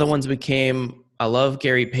 Now, the other ones I love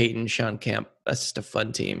Gary Payton, Sean Kemp. That's just a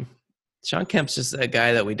fun team. Sean Kemp's just a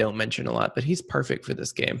guy that we don't mention a lot, but he's perfect for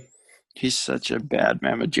this game. He's such a bad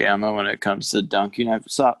mamma jamma when it comes to dunking. I've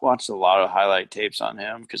watched a lot of highlight tapes on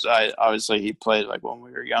him because obviously he played like when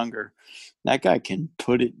we were younger. That guy can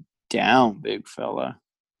put it down, big fella.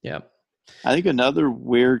 Yeah. I think another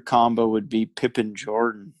weird combo would be Pippen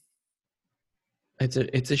Jordan.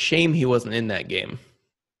 It's a shame he wasn't in that game.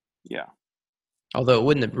 Yeah. Although it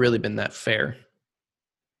wouldn't have really been that fair.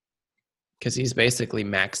 Because he's basically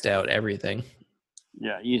maxed out everything.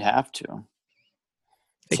 Yeah, you'd have to.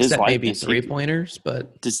 Except maybe 3-pointers,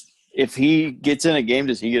 but... If he gets in a game,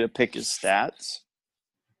 does he get to pick his stats?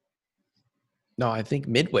 No, I think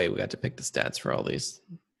midway we got to pick the stats for all these.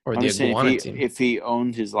 or I'm the just saying Iguana team. if he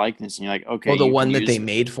owned his likeness and you're like, okay, Well, the you one can that use they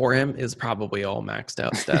made for him is probably all maxed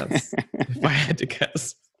out stats, if I had to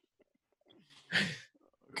guess.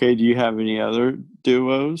 Okay, do you have any other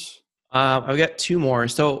duos? I've got two more.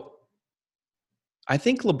 So I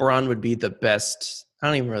think LeBron would be the best. I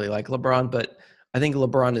don't even really like LeBron, but I think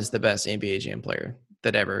LeBron is the best NBA Jam player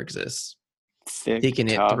that ever exists. Thick, He can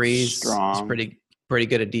hit tough, threes. strong. He's pretty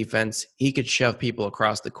good at defense. He could shove people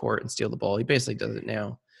across the court and steal the ball. He basically does it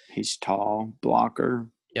now. He's tall, blocker.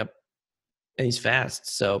 Yep. And he's fast.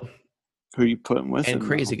 So Who are you putting with him? and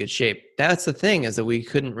crazy good shape. That's the thing, is that we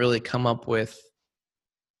couldn't really come up with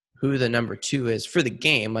who the number two is for the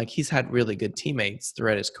game. Like, he's had really good teammates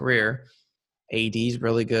throughout his career. AD's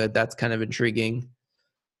really good. That's kind of intriguing.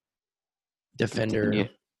 Defender.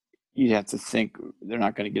 You'd have to think they're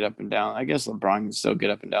not going to get up and down. I guess LeBron can still get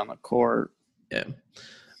up and down the court. Yeah.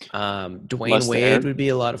 Dwayne Wade would be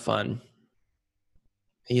a lot of fun.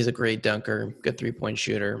 He's a great dunker, good 3-point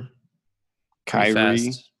shooter.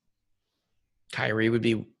 Kyrie. Kyrie would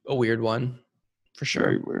be a weird one for sure.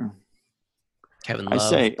 Very weird. Kevin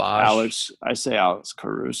Love, Bosh. I say Alex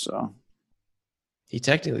Caruso. He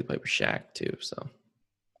technically played with Shaq too, so.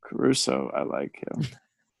 Caruso, I like him.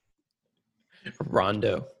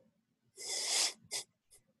 Rondo.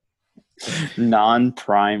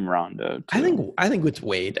 Non-prime Rondo, too. I think with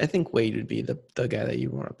Wade. I think Wade would be the guy that you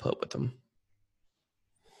want to put with him.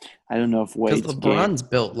 I don't know if Wade's because LeBron's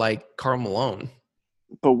built like Karl Malone.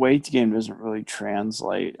 But Wade's game doesn't really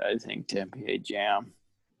translate, I think, to NBA Jam.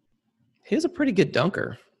 He was a pretty good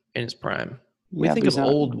dunker in his prime. We Yeah, think of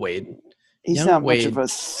old Wade. He's Young not Wade, much of a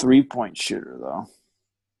three-point shooter, though.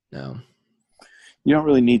 No. You don't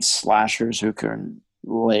really need slashers who can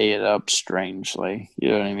lay it up strangely. You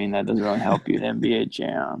know what I mean? That doesn't really help you in NBA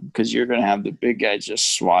Jam because you're going to have the big guys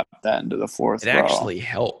just swat that into the fourth row. It actually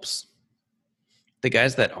helps. The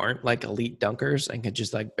guys that aren't like elite dunkers and can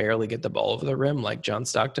just like barely get the ball over the rim, like John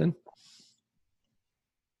Stockton,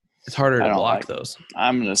 it's harder to block those.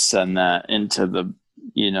 I'm going to send that into the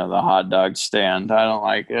hot dog stand. I don't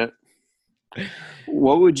like it.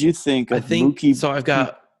 What would you think of Mookie? So I've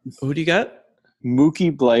got, who do you got?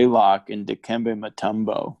 Mookie Blaylock and Dikembe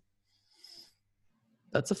Mutombo.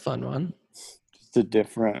 That's a fun one. Just a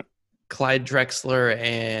different. Clyde Drexler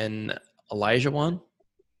and Elijah one.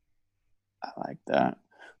 I like that.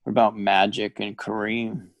 What about Magic and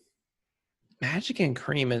Kareem? Magic and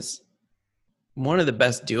Kareem is one of the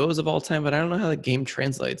best duos of all time, but I don't know how the game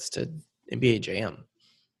translates to NBA Jam.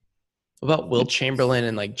 What about Wilt Chamberlain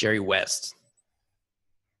and like Jerry West?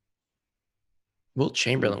 Wilt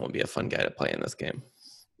Chamberlain would be a fun guy to play in this game.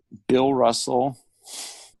 Bill Russell.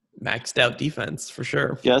 Maxed out defense for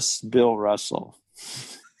sure. Yes, Bill Russell.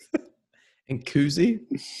 And Kuzi?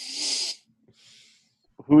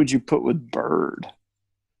 Who would you put with Bird?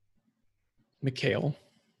 McHale.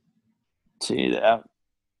 See, that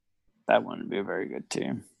wouldn't be a very good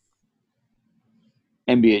team.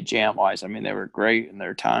 NBA Jam-wise, I mean, they were great in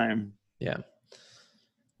their time. Yeah.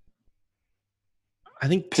 I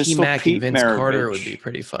think T-Mac and Vince Carter would be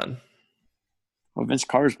pretty fun. Well, Vince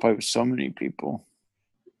Carter's played with so many people.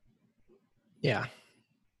 Yeah.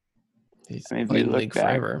 He's played in the league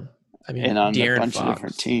forever. I mean, and on De'Aaron a bunch Fox. of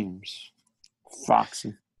different teams.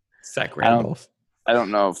 Foxy. Zach Randolph. I don't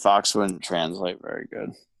know if Fox wouldn't translate very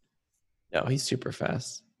good. No, he's super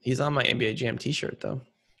fast. He's on my NBA Jam t-shirt, though.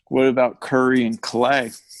 What about Curry and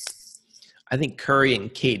Clay? I think Curry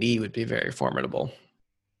and KD would be very formidable.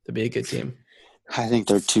 They'd be a good team. I think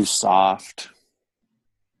they're too soft.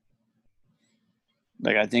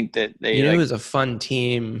 Like, I think that they... You know who's a fun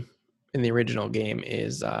team in the original game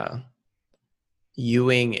is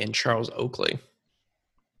Ewing and Charles Oakley.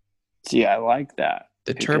 See, I like that.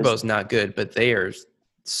 The Turbo's not good, but they are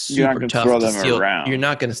super tough throw to them steal. around. You're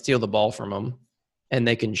not going to steal the ball from them, and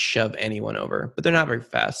they can shove anyone over. But they're not very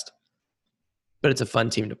fast. But it's a fun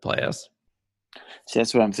team to play as. See,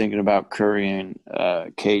 that's what I'm thinking about Curry and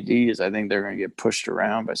KD is I think they're going to get pushed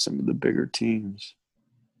around by some of the bigger teams.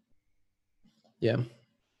 Yeah.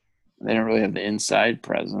 They don't really have the inside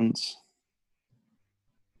presence.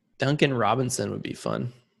 Duncan Robinson would be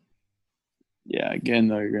fun. Yeah, again,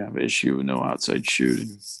 though, you're going to have an issue with no outside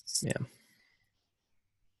shooting. Yeah.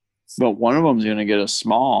 But one of them is going to get a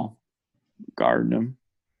small, guarding him,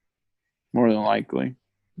 more than likely.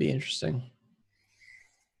 Be interesting.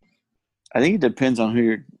 I think it depends on who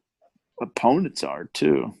your opponents are,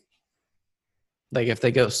 too. Like if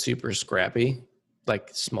they go super scrappy, like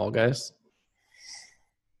small guys.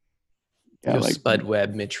 Yeah, like Spud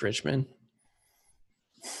Webb, Mitch Richmond.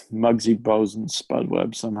 Muggsy Bogues and Spud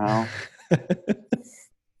Webb somehow.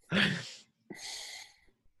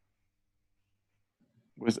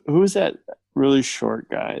 With who's that really short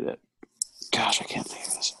guy that? Gosh, I can't think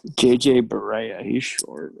of this. JJ Barea. He's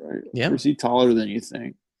short, right? Yeah. Or is he taller than you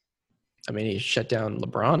think? I mean, he shut down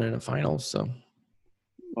LeBron in a finals, so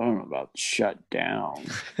I don't know about shut down.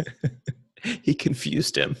 he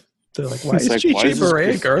confused him. They're like, why It's is like, why JJ is this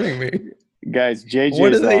Barea kid- guarding me? Guys, JJ's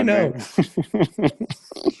What do they on know? there.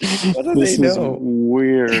 What do This they is know?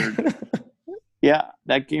 weird. Yeah,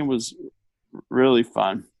 that game was really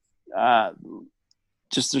fun.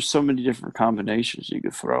 Just there's so many different combinations you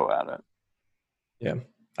could throw at it. Yeah.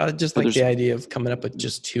 I just But like the there's- idea of coming up with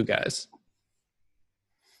just two guys.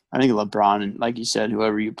 I think LeBron, and like you said,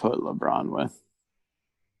 whoever you put LeBron with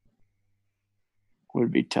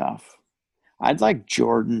would be tough. I'd like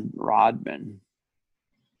Jordan Rodman.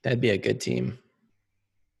 That'd be a good team.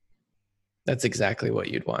 That's exactly what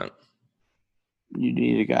you'd want. You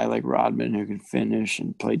need a guy like Rodman who can finish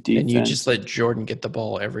and play defense. And you just let Jordan get the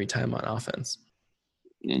ball every time on offense.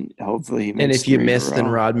 And hopefully he makes And if you 3 in a miss, then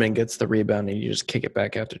row. Rodman gets the rebound and you just kick it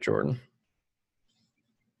back out to Jordan.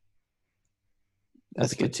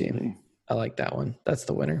 That's a good what you team. do. I like that one. That's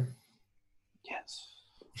the winner. Yes.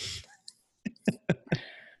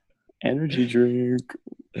 Energy drink.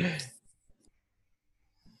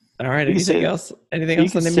 All right. You can say Anything that- else? Anything You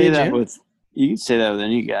else can on say NBA that Jam? with you can say that with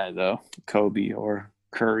any guy though, Kobe or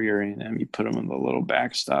Curry or any of them. You put him in the little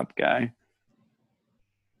backstop guy.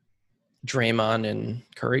 Draymond and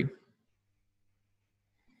Curry.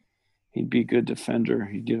 He'd be a good defender.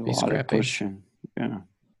 He'd get a Be lot scrappy. of pushing. Yeah,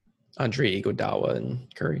 Andre Iguodala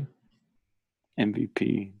and Curry.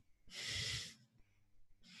 MVP.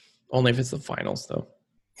 Only if it's the finals, though.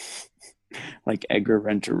 Like Edgar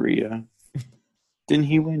Renteria. Didn't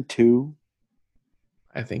he win 2?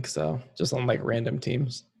 I think so. Just on like random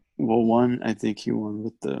teams. Well, one I think he won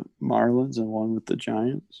with the Marlins and one with the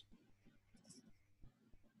Giants.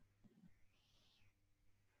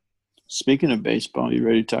 Speaking of baseball, you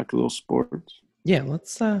ready to talk a little sports? Yeah,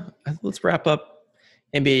 let's wrap up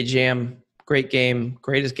NBA Jam. Great game,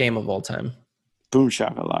 greatest game of all time. Boom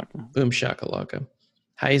shakalaka. Boom shakalaka.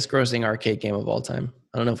 Highest grossing arcade game of all time.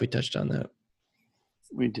 I don't know if we touched on that.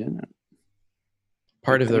 We didn't.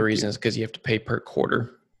 Part of the Thank reason you. is because you have to pay per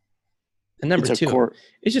quarter. And number It's a 2, court.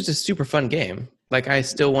 it's just a super fun game. Like I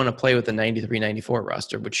still want to play with the 93-94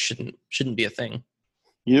 roster, which shouldn't be a thing.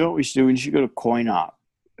 You know what we should do? We should go to Coin Op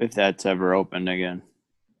if that's ever opened again.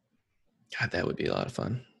 God, that would be a lot of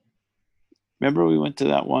fun. Remember we went to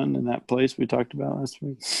that one in that place we talked about last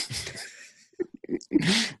week?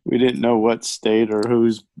 We didn't know what state or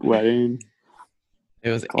whose wedding. It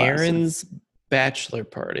was Classic. Aaron's bachelor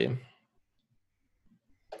party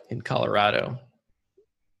in Colorado.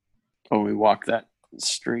 Oh, we walked that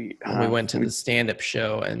street. And we went to the stand-up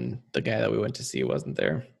show, and the guy that we went to see wasn't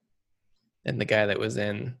there. And the guy that was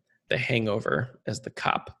in The Hangover as the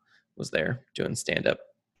cop was there doing stand-up.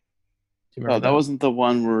 Do you remember that wasn't the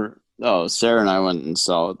one where Sarah and I went and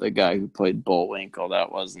saw the guy who played Bullwinkle.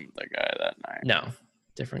 That wasn't the guy that night. No,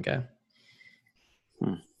 different guy.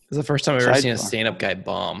 Hmm. It was the first time I've ever seen a Sidebar. stand-up guy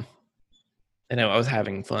bomb. And I was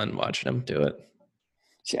having fun watching him do it.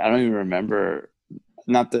 See, I don't even remember.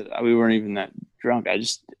 Not that we weren't even that drunk. I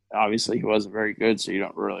just obviously he wasn't very good, so you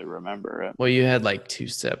don't really remember it. Well, you had like 2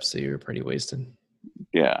 sips, so you were pretty wasted.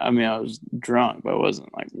 Yeah, I mean I was drunk, but I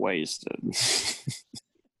wasn't like wasted.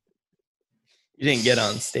 You didn't get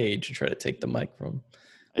on stage and try to take the mic from him.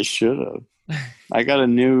 I should have. I got a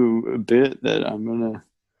new bit that I'm gonna.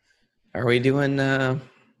 Are we doing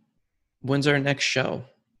when's our next show?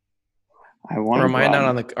 I want. Or am I not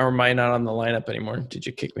on the lineup anymore? Did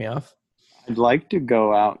you kick me off? I'd like to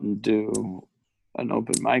go out and do an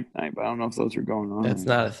open mic night, but I don't know if those are going on. That's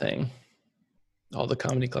not a thing. All the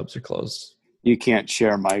comedy clubs are closed. You can't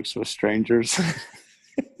share mics with strangers.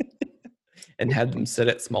 And had them sit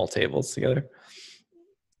at small tables together.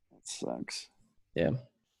 That sucks. Yeah,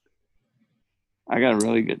 I got a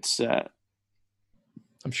really good set.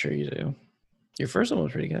 I'm sure you do. Your first one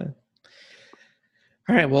was pretty good.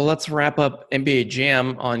 All right, well, let's wrap up NBA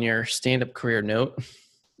Jam on your stand-up career note.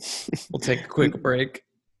 We'll take a quick break.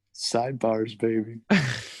 Sidebars, baby.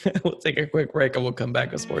 We'll take a quick break and we'll come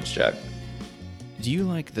back with Sports Check. Do you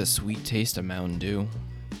like the sweet taste of Mountain Dew?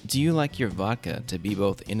 Do you like your vodka to be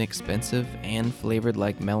both inexpensive and flavored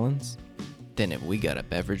like melons? Then have we got a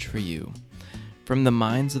beverage for you. From the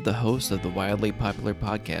minds of the hosts of the wildly popular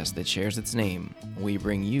podcast that shares its name, we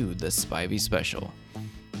bring you the Spivey Special.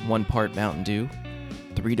 1 part Mountain Dew,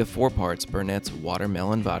 3 to 4 parts Burnett's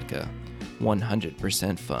Watermelon Vodka.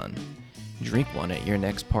 100% fun. Drink one at your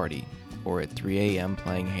next party or at 3 a.m.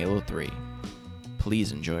 playing Halo 3.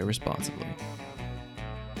 Please enjoy responsibly.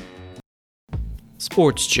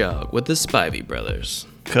 Sports Jog with the Spivey brothers.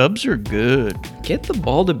 Cubs are good. Get the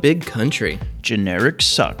ball to big country. Generic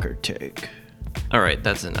soccer take. All right,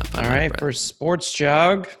 that's enough. All right, for sports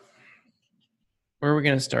jog, where are we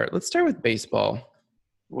going to start? Let's start with baseball.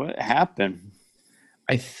 What happened?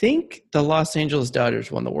 I think the Los Angeles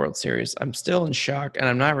Dodgers won the World Series. I'm still in shock, and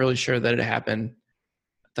I'm not really sure that it happened.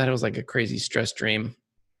 I thought it was like a crazy stress dream.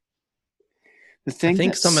 I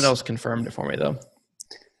think someone else confirmed it for me, though.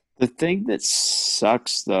 The thing that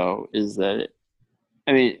sucks, though, is that,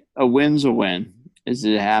 a win's a win. Is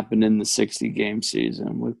it happened in the 60-game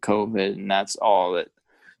season with COVID, and that's all that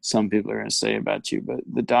some people are going to say about you. But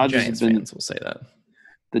the Dodgers fans will say that.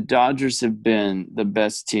 The Dodgers have been the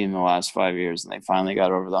best team the last 5 years, and they finally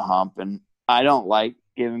got over the hump. And I don't like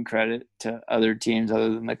giving credit to other teams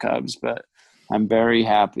other than the Cubs, but I'm very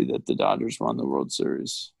happy that the Dodgers won the World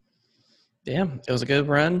Series. Yeah, it was a good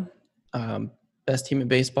run. Best team in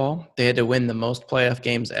baseball. They had to win the most playoff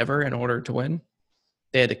games ever in order to win.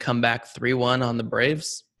 They had to come back 3-1 on the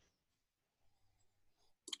Braves.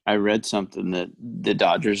 I read something that the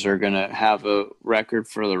Dodgers are going to have a record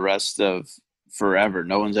for the rest of forever.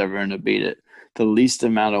 No one's ever going to beat it. The least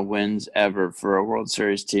amount of wins ever for a World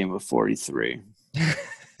Series team with 43.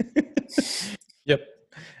 Yep.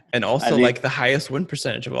 And also the highest win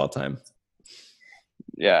percentage of all time.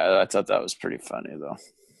 Yeah, I thought that was pretty funny, though.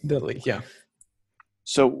 Yeah.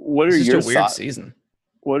 So what are your thoughts? Weird thoughts? Season.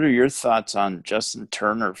 What are your thoughts on Justin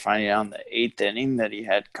Turner finding out in the 8th inning that he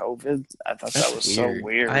had COVID? I thought that was so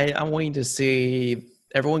weird. I'm waiting to see.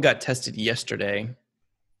 Everyone got tested yesterday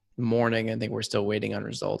morning. I think we're still waiting on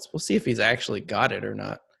results. We'll see if he's actually got it or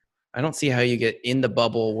not. I don't see how you get in the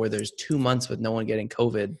bubble where there's 2 months with no one getting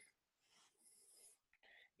COVID.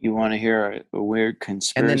 You want to hear a weird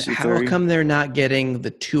conspiracy theory? How come they're not getting the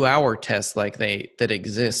 2-hour test that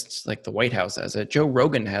exists, like the White House has it? Joe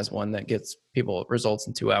Rogan has one that gets people results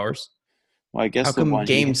in 2 hours. Well, I guess how come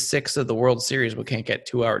Game 6 of the World Series we can't get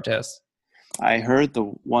 2-hour tests? I heard the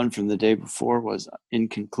one from the day before was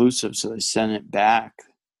inconclusive, so they sent it back.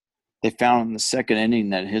 They found in the 2nd inning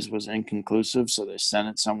that his was inconclusive, so they sent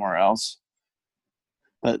it somewhere else.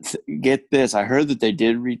 But get this, I heard that they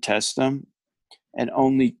did retest them, and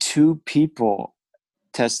only 2 people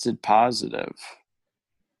tested positive.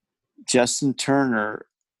 Justin Turner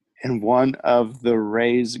and one of the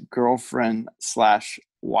Rays'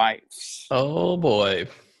 girlfriend/wives. Oh, boy.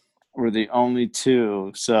 Were the only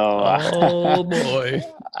 2. So, oh, boy.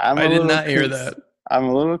 I did not hear that. I'm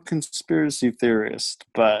a little conspiracy theorist,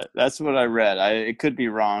 but that's what I read. It could be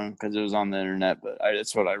wrong because it was on the internet, but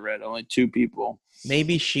that's what I read. Only 2 people.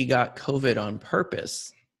 Maybe she got COVID on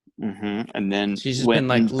purpose. Mm-hmm. And then she's just been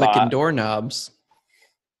licking doorknobs.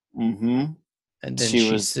 Mm-hmm. And then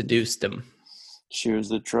she seduced him. She was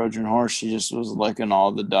the Trojan horse. She just was licking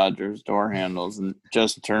all the Dodgers door handles, and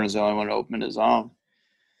Justin Turner's the only one to open his own.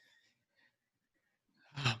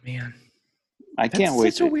 Oh man, I can't wait.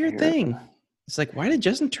 That's such a weird thing. It's like, why did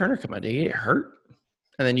Justin Turner come out? Did he get hurt?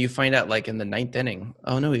 And then you find out in the 9th inning,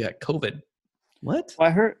 oh no, he got COVID. What? Well,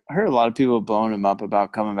 I heard a lot of people blowing him up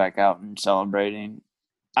about coming back out and celebrating.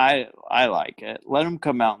 I like it. Let him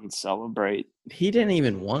come out and celebrate. He didn't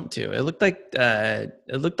even want to. It looked like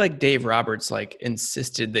Dave Roberts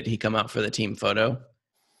insisted that he come out for the team photo,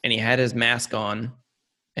 and he had his mask on,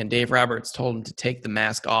 and Dave Roberts told him to take the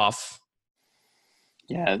mask off.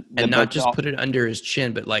 Yeah, and not just put it under his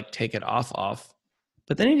chin, but take it off.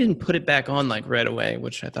 But then he didn't put it back on right away,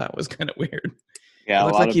 which I thought was kind of weird. Yeah, it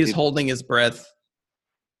looked like he was holding his breath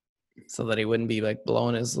so that he wouldn't be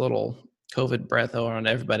blowing his little COVID breath on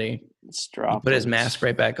everybody. He put his mask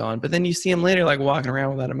right back on, but then you see him later walking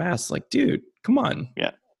around without a mask. Dude, come on.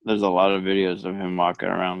 Yeah, there's a lot of videos of him walking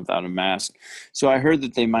around without a mask. So I heard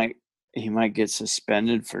that he might get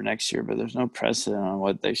suspended for next year, but there's no precedent on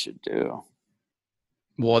what they should do.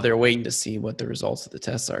 Well, they're waiting to see what the results of the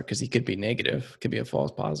tests are because he could be negative, could be a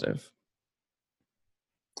false positive.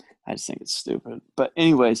 I just think it's stupid. But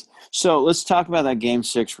anyways, so let's talk about that Game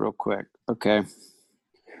 6 real quick, okay?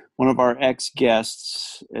 One of our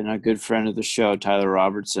ex-guests and a good friend of the show, Tyler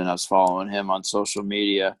Robertson, I was following him on social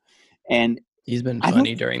media. And he's been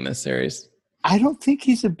funny during this series. I don't think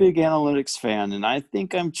he's a big analytics fan, and I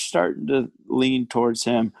think I'm starting to lean towards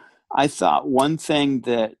him. I thought one thing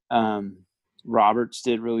that Roberts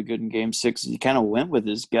did really good in Game 6 is he kind of went with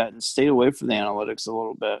his gut and stayed away from the analytics a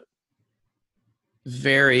little bit.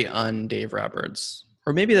 Very un-Dave Roberts.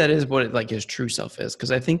 Or maybe that is what his true self is,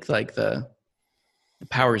 because I think the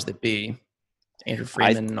powers that be, Andrew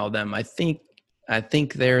Freeman and all them, I think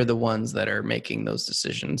they're the ones that are making those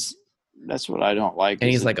decisions. That's what I don't like.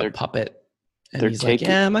 And he's like a puppet. And he's like,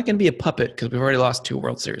 yeah, I'm not going to be a puppet because we've already lost 2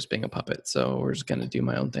 World Series being a puppet. So we're just going to do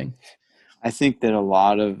my own thing. I think that a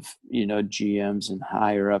lot of, GMs and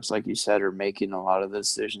higher ups, like you said, are making a lot of the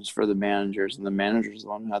decisions for the managers, and the managers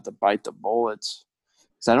don't have to bite the bullets.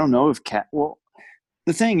 Because I don't know if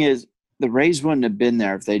the thing is, the Rays wouldn't have been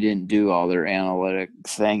there if they didn't do all their analytic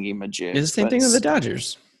thingy-majigs. It's the same thing with the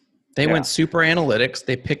Dodgers. They went super analytics.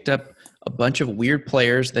 They picked up a bunch of weird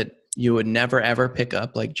players that you would never, ever pick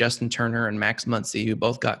up, like Justin Turner and Max Muncy, who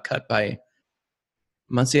both got cut by –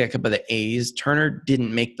 Muncy got cut by the A's. Turner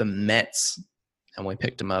didn't make the Mets, and we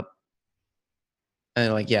picked him up. And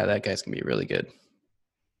they're like, yeah, that guy's going to be really good.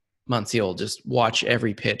 Muncy will just watch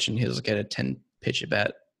every pitch, and he'll get a 10-pitch at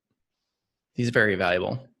bat. He's very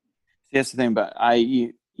valuable. That's the thing, but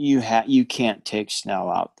you can't take Snell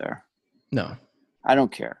out there. No. I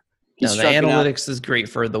don't care. The analytics is great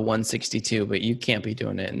for the 162, but you can't be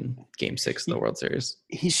doing it in Game 6 of the World Series.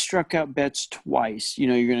 He struck out Betts twice.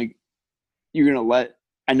 You're gonna let.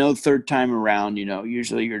 I know third time around.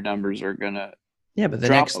 Usually your numbers are gonna but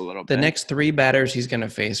drop a little bit. The next 3 batters he's gonna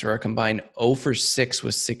face are a combined 0 for 6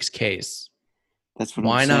 with 6 Ks. That's what.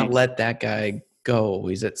 Why I'm saying. not let that guy go?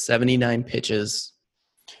 He's at 79 pitches.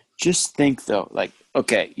 Just think though, like,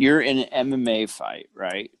 okay, you're in an MMA fight,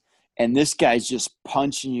 right? And this guy's just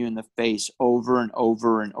punching you in the face over and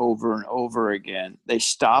over and over and over again. They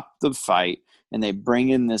stop the fight and they bring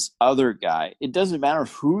in this other guy. It doesn't matter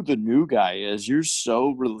who the new guy is. You're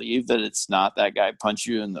so relieved that it's not that guy punch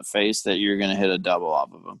you in the face that you're going to hit a double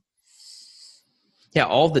off of him. Yeah,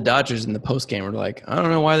 all the Dodgers in the postgame were like, I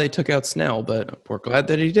don't know why they took out Snell, but we're glad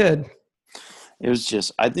that he did. It was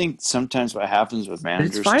just, I think sometimes what happens with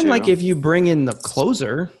managers, it's fine, too, like if you bring in the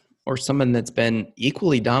closer or someone that's been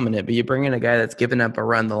equally dominant, but you bring in a guy that's given up a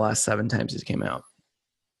run the last 7 times he came out.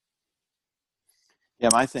 Yeah,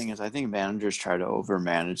 my thing is I think managers try to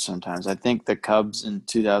overmanage sometimes. I think the Cubs in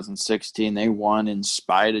 2016, they won in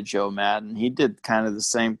spite of Joe Madden. He did kind of the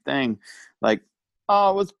same thing. Like,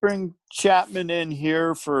 oh, let's bring Chapman in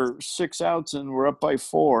here for 6 outs and we're up by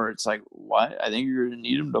 4. It's like, what? I think you're going to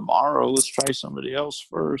need him tomorrow. Let's try somebody else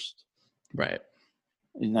first. Right.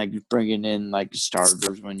 And like bringing in like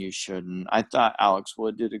starters when you shouldn't. I thought Alex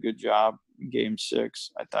Wood did a good job in Game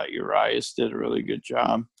 6. I thought Urias did a really good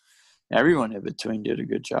job. Everyone in between did a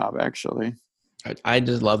good job, actually. I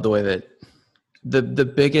just love the way that the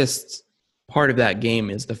biggest part of that game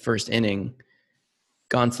is the first inning.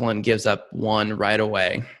 Gonsolin gives up 1 right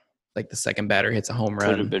away. Like the second batter hits a home run.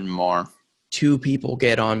 Could have been more. 2 people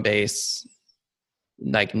get on base,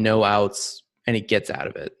 like no outs, and he gets out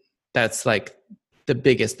of it. That's like the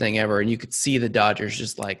biggest thing ever. And you could see the Dodgers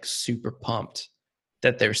just like super pumped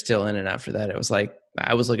that they're still in. And after that, it was like,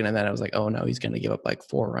 I was looking at that. I was like, oh no, he's going to give up like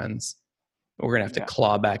 4 runs. We're going to have to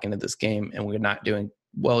claw back into this game, and we're not doing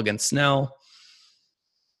well against Snell.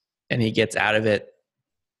 And he gets out of it.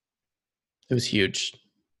 It was huge.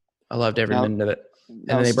 I loved every minute of it. And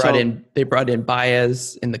then they brought in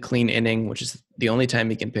Baez in the clean inning, which is the only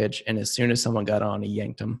time he can pitch. And as soon as someone got on, he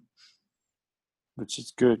yanked him. Which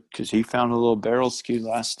is good because he found a little barrel skew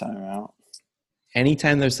last time out.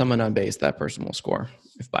 Anytime there's someone on base, that person will score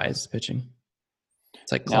if Baez is pitching.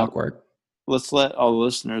 It's like clockwork. Let's let all the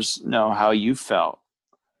listeners know how you felt.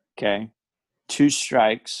 Okay. 2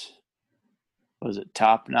 strikes. Was it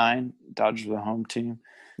top 9? Dodgers were the home team.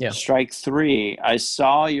 Yeah. Strike 3. I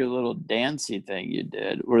saw your little dancey thing you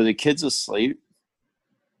did. Were the kids asleep?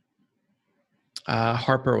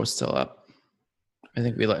 Harper was still up. I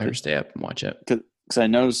think we let her stay up and watch it. Because I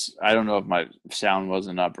noticed, I don't know if my sound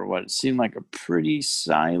wasn't up or what. It seemed like a pretty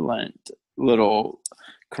silent little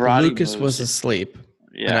karate Lucas moves. Was asleep.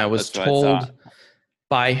 Yeah, and I was told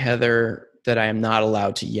by Heather that I am not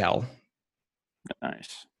allowed to yell.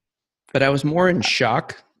 Nice. But I was more in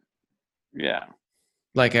shock. Yeah.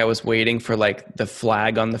 Like I was waiting for like the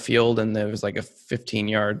flag on the field, and there was like a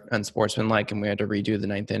 15-yard unsportsmanlike, and we had to redo the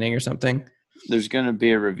 9th inning or something. There's going to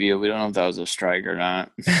be a review. We don't know if that was a strike or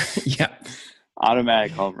not. Yeah.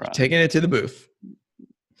 Automatic home run. Taking it to the booth.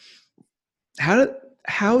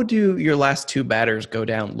 How do your last 2 batters go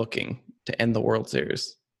down looking to end the World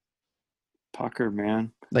Series? Pucker,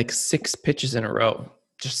 man. Like 6 pitches in a row,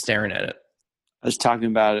 just staring at it. I was talking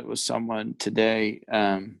about it with someone today.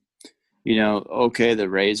 Okay, the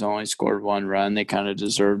Rays only scored 1 run. They kind of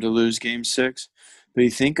deserve to lose Game 6. But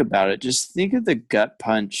you think about it, just think of the gut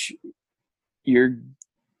punch.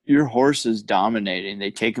 Your horse is dominating.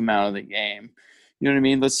 They take him out of the game. You know what I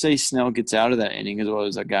mean? Let's say Snell gets out of that inning as well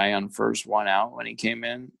as a guy on first, 1 out when he came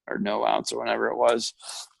in, or no outs or whatever it was.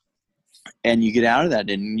 And you get out of that,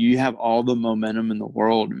 and you have all the momentum in the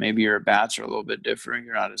world. Maybe your bats are a little bit different.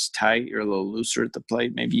 You're not as tight. You're a little looser at the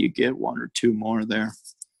plate. Maybe you get one or two more there.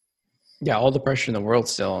 Yeah, all the pressure in the world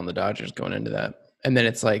still on the Dodgers going into that. And then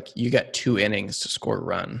it's like you got 2 innings to score a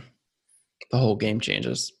run. The whole game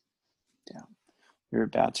changes. Yeah. Your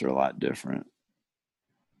bats are a lot different.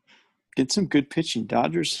 Get some good pitching.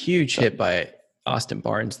 Dodgers. Huge hit by Austin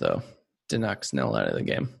Barnes, though, to knock Snell out of the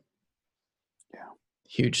game. Yeah.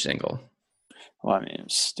 Huge single. Well, I mean,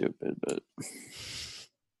 it's stupid, but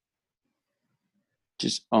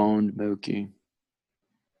just owned Mookie.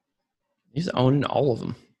 He's owning all of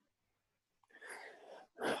them.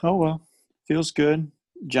 Oh, well. Feels good.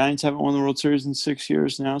 Giants haven't won the World Series in 6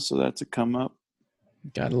 years now, so that's a come up.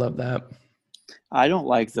 Gotta love that. I don't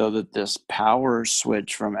like, though, that this power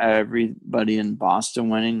switch from everybody in Boston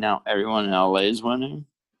winning, now everyone in LA is winning.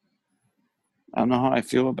 I don't know how I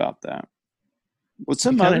feel about that. What's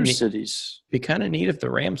some other cities? Be kind of neat if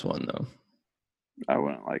the Rams won, though. I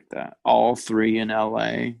wouldn't like that. All 3 in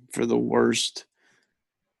LA for the worst.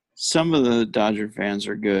 Some of the Dodger fans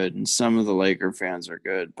are good, and some of the Laker fans are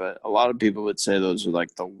good, but a lot of people would say those are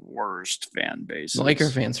like the worst fan bases. Laker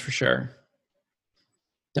fans for sure.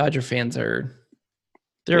 Dodger fans they're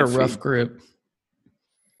a rough group,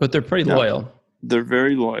 but they're pretty loyal. They're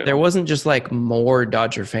very loyal. There wasn't just like more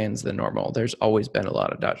Dodger fans than normal. There's always been a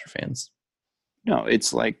lot of Dodger fans. No,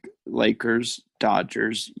 it's like Lakers,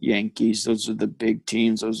 Dodgers, Yankees. Those are the big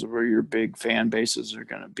teams. Those are where your big fan bases are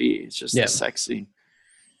going to be. It's just the sexy.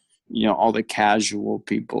 All the casual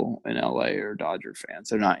people in LA are Dodger fans.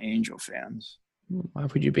 They're not Angel fans. Why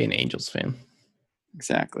would you be an Angels fan?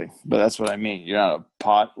 Exactly. But that's what I mean. You're not a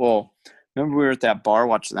pot. Well, remember we were at that bar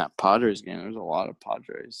watching that Padres game. There's a lot of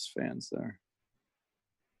Padres fans there.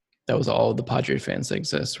 That was all the Padres fans that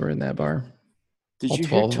exist were in that bar. Did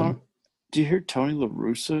you hear Tony La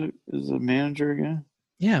Russa is the manager again?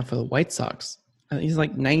 Yeah, for the White Sox. He's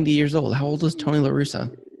like 90 years old. How old is Tony La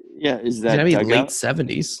Russa? Yeah, is that he's late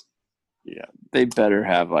 70s? Yeah, they better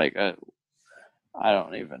have I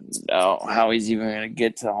don't even know how he's even going to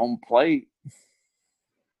get to home plate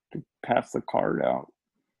to pass the card out.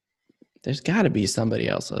 There's got to be somebody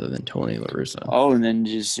else other than Tony La Russa. Oh, and then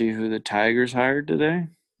did you see who the Tigers hired today?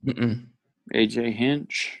 Mm-mm. AJ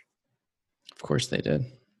Hinch. Of course they did.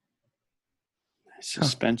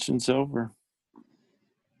 Suspension's over.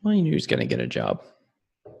 Well, you knew he was going to get a job.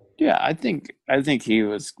 Yeah, I think he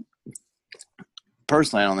was.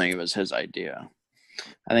 Personally, I don't think it was his idea.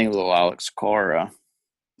 I think a little Alex Cora.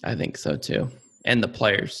 I think so too, and the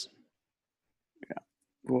players. Yeah,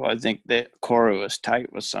 well, I think that Cora was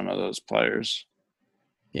tight with some of those players.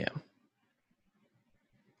 Yeah.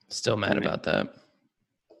 Still mad about that.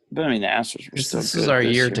 But I mean, the Astros were still good. This is our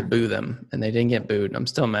year to boo them, and they didn't get booed. I'm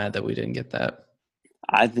still mad that we didn't get that.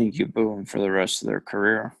 I think you boo them for the rest of their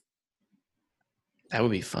career. That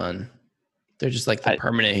would be fun. They're just like the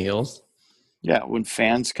permanent heels. Yeah, when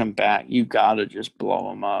fans come back, you got to just blow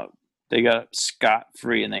them up. They got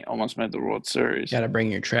scot-free, and they almost made the World Series. You got to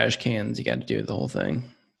bring your trash cans. You got to do the whole thing.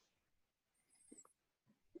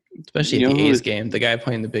 Especially at the A's game. The guy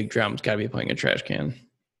playing the big drum's got to be playing a trash can.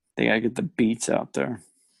 They got to get the beats out there.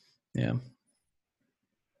 Yeah.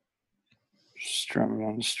 Strumming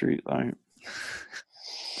on the street light.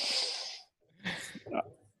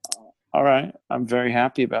 All right. I'm very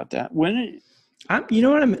happy about that. You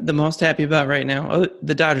know what I'm the most happy about right now? Oh,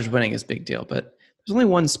 the Dodgers winning is a big deal, but there's only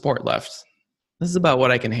one sport left. This is about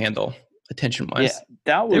what I can handle, attention-wise.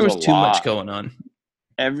 Yeah, there was too much going on.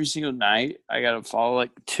 Every single night, I got to follow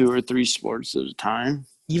like 2 or 3 sports at a time.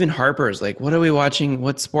 Even Harper's like, what are we watching?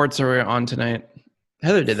 What sports are we on tonight?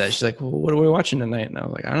 Heather did that. She's like, well, what are we watching tonight? And I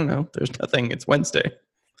was like, I don't know. There's nothing. It's Wednesday.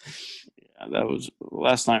 Yeah,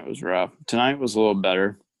 last night was rough. Tonight was a little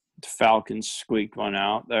better. The Falcons squeaked one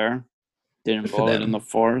out there. Didn't blow it in the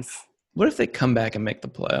 4th. What if they come back and make the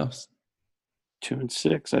playoffs?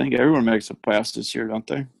 2-6. I think everyone makes the playoffs this year, don't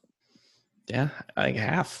they? Yeah, like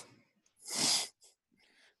half.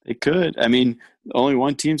 They could. I mean, only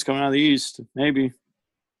one team's coming out of the East. Maybe.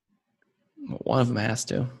 One of them has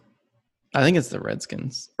to. I think it's the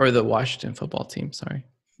Redskins or the Washington football team. Sorry.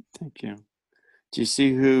 Thank you. Do you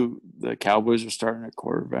see who the Cowboys are starting at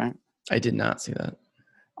quarterback? I did not see that.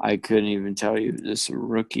 I couldn't even tell you. This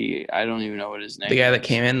rookie, I don't even know what his name is. The guy that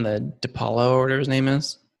came in, the DePaulo or whatever his name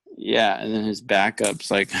is? Yeah, and then his backup's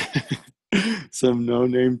like some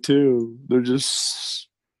no-name too. They're just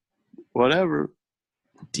whatever.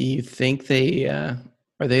 Do you think they are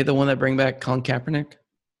they the one that bring back Colin Kaepernick?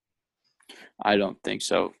 I don't think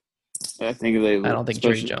so. I don't think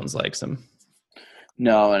Jerry Jones likes him.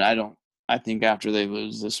 No, and I think after they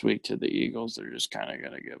lose this week to the Eagles, they're just kind of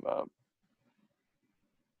going to give up.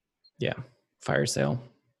 Yeah, fire sale.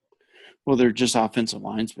 Well, their just offensive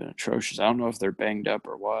line's been atrocious. I don't know if they're banged up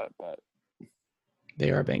or what, but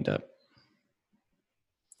They are banged up.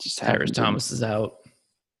 just Tyrus happens. Thomas is out. I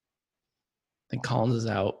think Collins is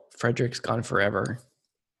out. Frederick's gone forever.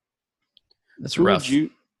 That's rough.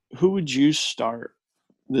 Who would you start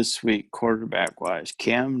this week, quarterback wise?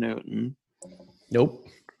 Cam Newton Nope.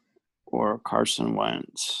 or Carson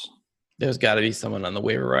Wentz? There's got to be someone on the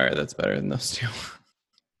waiver wire that's better than those two.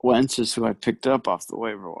 Wentz is who I picked up off the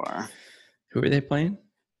waiver wire. Who are they playing?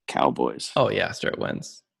 Cowboys. Oh, yeah, start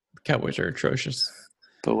Wentz. The Cowboys are atrocious.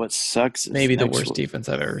 But what sucks is maybe the worst defense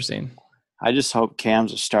I've ever seen. I just hope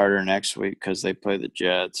Cam's a starter next week because they play the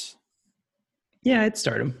Jets. Yeah, I'd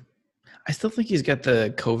start him. I still think he's got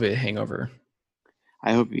the COVID hangover.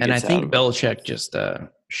 I hope he gets and I think out Belichick just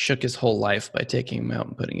shook his whole life by taking him out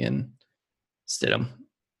and putting in Stidham.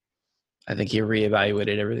 I think he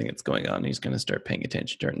reevaluated everything that's going on. He's going to start paying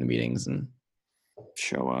attention during the meetings and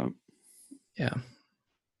show up. Yeah.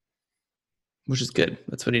 Which is good.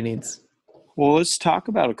 That's what he needs. Well, let's talk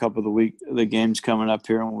about a couple of the games coming up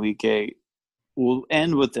here in week 8. We'll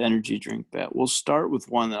end with the energy drink bet. We'll start with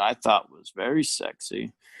one that I thought was very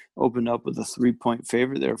sexy. Opened up with a 3-point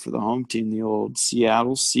favorite there for the home team. The old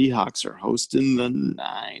Seattle Seahawks are hosting the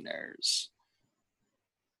Niners.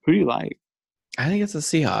 Who do you like? I think it's the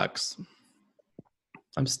Seahawks.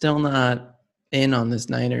 I'm still not in on this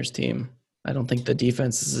Niners team. I don't think the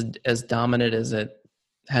defense is as dominant as it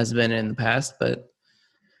has been in the past, but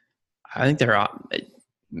I think their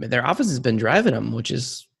offense has been driving them, which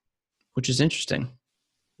is interesting.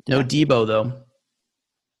 No Debo though.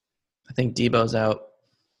 I think Debo's out.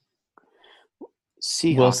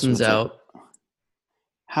 Seahawks Wilson's out.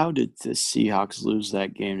 How did the Seahawks lose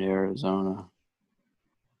that game to Arizona?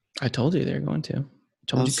 I told you they're going to. I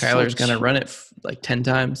told you Kyler's going to run it like 10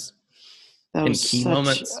 times in key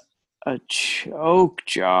moments. A choke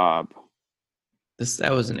job.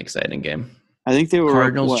 That was an exciting game. I think they were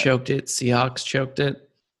Cardinals choked it. Seahawks choked it.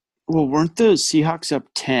 Well, weren't the Seahawks up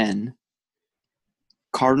 10?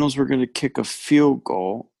 Cardinals were going to kick a field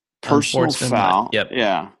goal. Personal foul. Yep.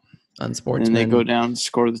 Yeah. Unsportsman. And they go down and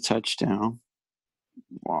score the touchdown.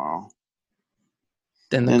 Wow.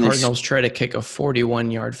 Then the Cardinals try to kick a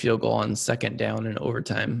 41-yard field goal on second down in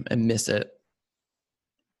overtime and miss it.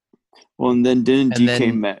 Well, and then didn't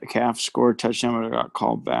DK Metcalf score a touchdown when it got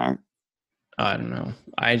called back? I don't know.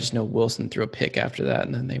 I just know Wilson threw a pick after that,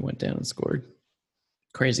 and then they went down and scored.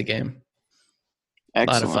 Crazy game.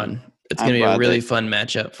 Excellent. A lot of fun. It's going to be a really fun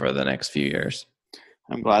matchup for the next few years.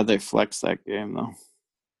 I'm glad they flexed that game, though.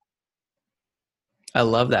 I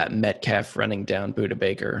love that Metcalf running down Buda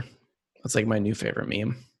Baker. That's like my new favorite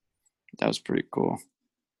meme. That was pretty cool.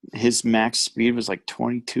 His max speed was like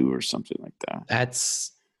 22 or something like that.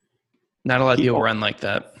 That's not a lot of people run like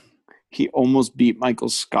that. He almost beat Michael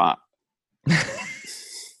Scott.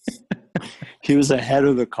 He was ahead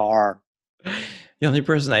of the car. The only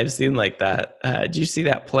person I've seen like that. Did you see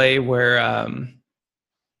that play where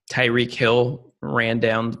Tyreek Hill ran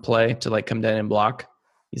down the play to like come down and block?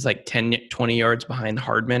 He's like 10, 20 yards behind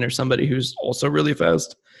Hardman or somebody who's also really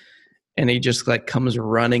fast. And he just like comes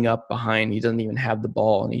running up behind. He doesn't even have the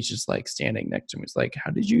ball. And he's just like standing next to him. He's like, how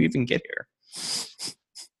did you even get here?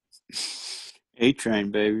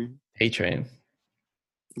 A-Train, baby. A-Train.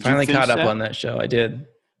 Finally caught up on that show. I did.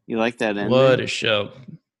 You like that ending? What a show.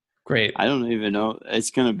 Great. I don't even know.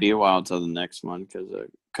 It's going to be a while until the next one because of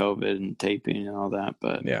COVID and taping and all that.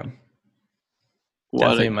 But yeah.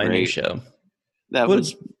 Definitely my new show. That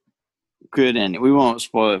was good ending. We won't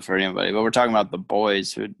spoil it for anybody, but we're talking about The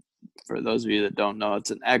Boys, who, for those of you that don't know,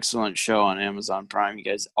 it's an excellent show on Amazon Prime. You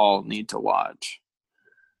guys all need to watch.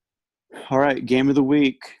 All right, game of the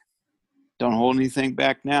week. Don't hold anything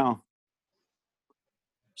back now.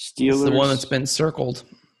 Steelers. It's the one that's been circled.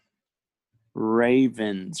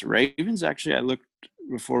 Ravens. Actually, I looked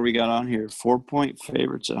before we got on here. 4-point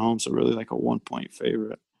favorites at home, so really like a 1-point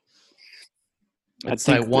favorite. It's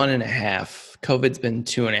like 1.5. COVID's been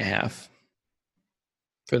 2.5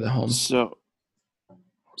 for the home. So,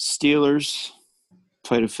 Steelers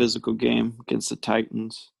played a physical game against the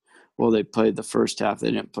Titans. Well, they played the first half.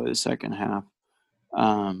 They didn't play the second half.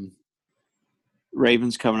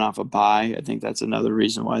 Ravens coming off a bye. I think that's another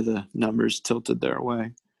reason why the numbers tilted their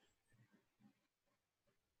way.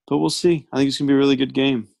 But we'll see. I think it's going to be a really good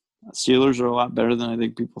game. Steelers are a lot better than I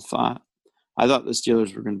think people thought. I thought the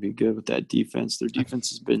Steelers were going to be good with that defense. Their defense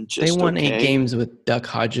has been just They won 8 games with Duck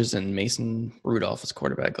Hodges and Mason Rudolph as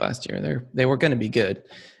quarterback last year. They were going to be good.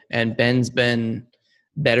 And Ben's been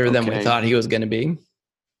better than we thought he was going to be.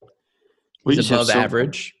 He's above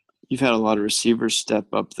average. You've had a lot of receivers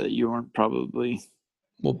step up that you weren't probably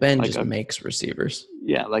Well, Ben Like just makes receivers.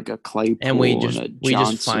 Yeah, like a Claypool And we a just find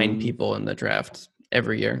Johnson. people in the draft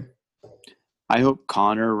every year. I hope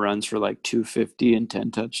Connor runs for like 250 and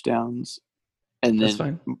 10 touchdowns. And That's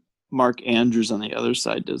then fine. Mark Andrews on the other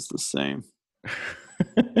side does the same.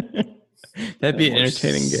 That'd be an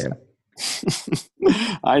entertaining game.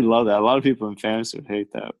 I love that. A lot of people in fantasy would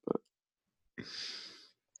hate that.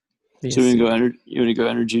 But so you want to go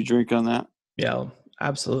energy drink on that? Yeah,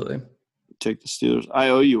 absolutely. Take the Steelers. I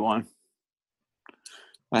owe you one.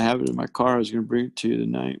 I have it in my car. I was going to bring it to you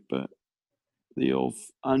tonight, but the old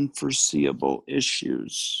unforeseeable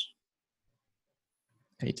issues.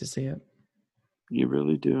 Hate to see it. You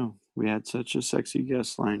really do. We had such a sexy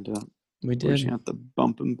guest lined up. We did. We're just going to have to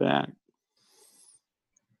bump him back.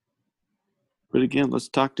 But again, let's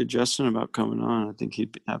talk to Justin about coming on. I think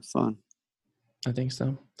he'd have fun. I think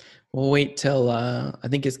so. We'll wait till I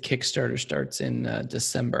think his Kickstarter starts in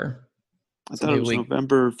December. I thought it was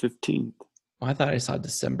November 15th. Well, I thought I saw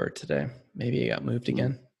December today. Maybe it got moved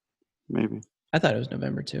again. Maybe. I thought it was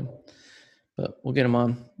November too. But we'll get him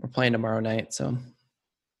on. We're playing tomorrow night, so.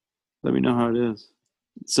 Let me know how it is.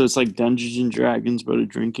 So it's like Dungeons and Dragons, but a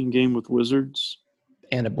drinking game with wizards?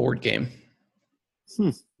 And a board game.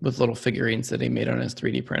 With little figurines that he made on his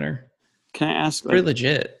 3D printer. Can I ask? Pretty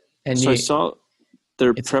legit. And so I saw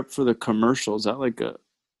their prep for the commercial. Is that like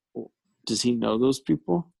does he know those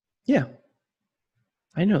people? Yeah.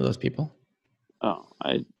 I know those people. Oh,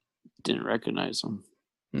 I didn't recognize them.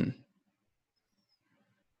 I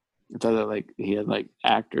thought that he had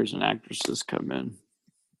actors and actresses come in.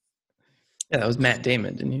 Yeah, that was Matt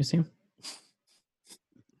Damon. Didn't you see him?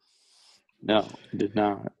 No, I did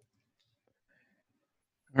not.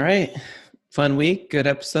 All right. Fun week. Good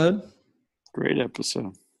episode. Great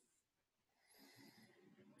episode.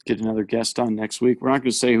 Get another guest on next week. We're not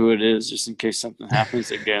going to say who it is just in case something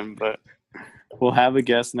happens again, but we'll have a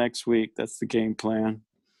guest next week. That's the game plan.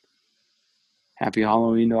 Happy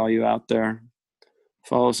Halloween to all you out there.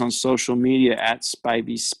 Follow us on social media at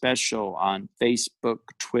Spivey Special on Facebook,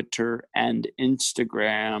 Twitter, and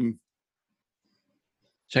Instagram.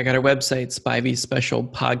 Check out our website,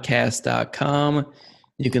 spiveyspecialpodcast.com.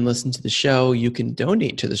 You can listen to the show. You can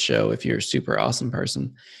donate to the show if you're a super awesome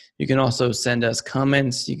person. You can also send us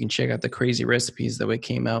comments. You can check out the crazy recipes that we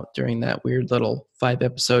came out during that weird little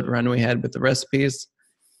 5-episode run we had with the recipes.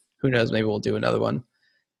 Who knows? Maybe we'll do another one.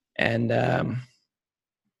 And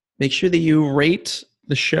make sure that you rate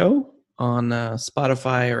the show on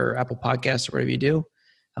Spotify or Apple Podcasts or whatever you do.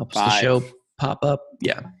 Helps the show pop up.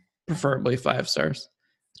 Yeah, preferably 5 stars.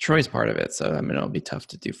 Troy's part of it, so it'll be tough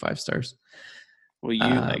to do 5 stars. Well,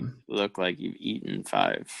 you look like you've eaten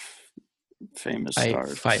 5 famous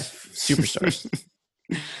stars. 5 superstars.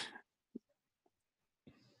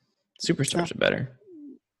 Superstars are better.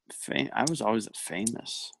 I was always a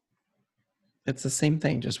famous. It's the same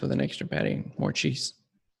thing, just with an extra patty, more cheese.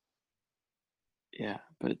 Yeah,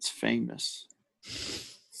 but it's famous.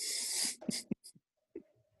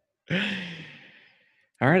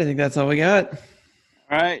 All right, I think that's all we got.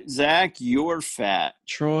 All right, Zach, you're fat.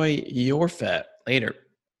 Troy, you're fat. Later.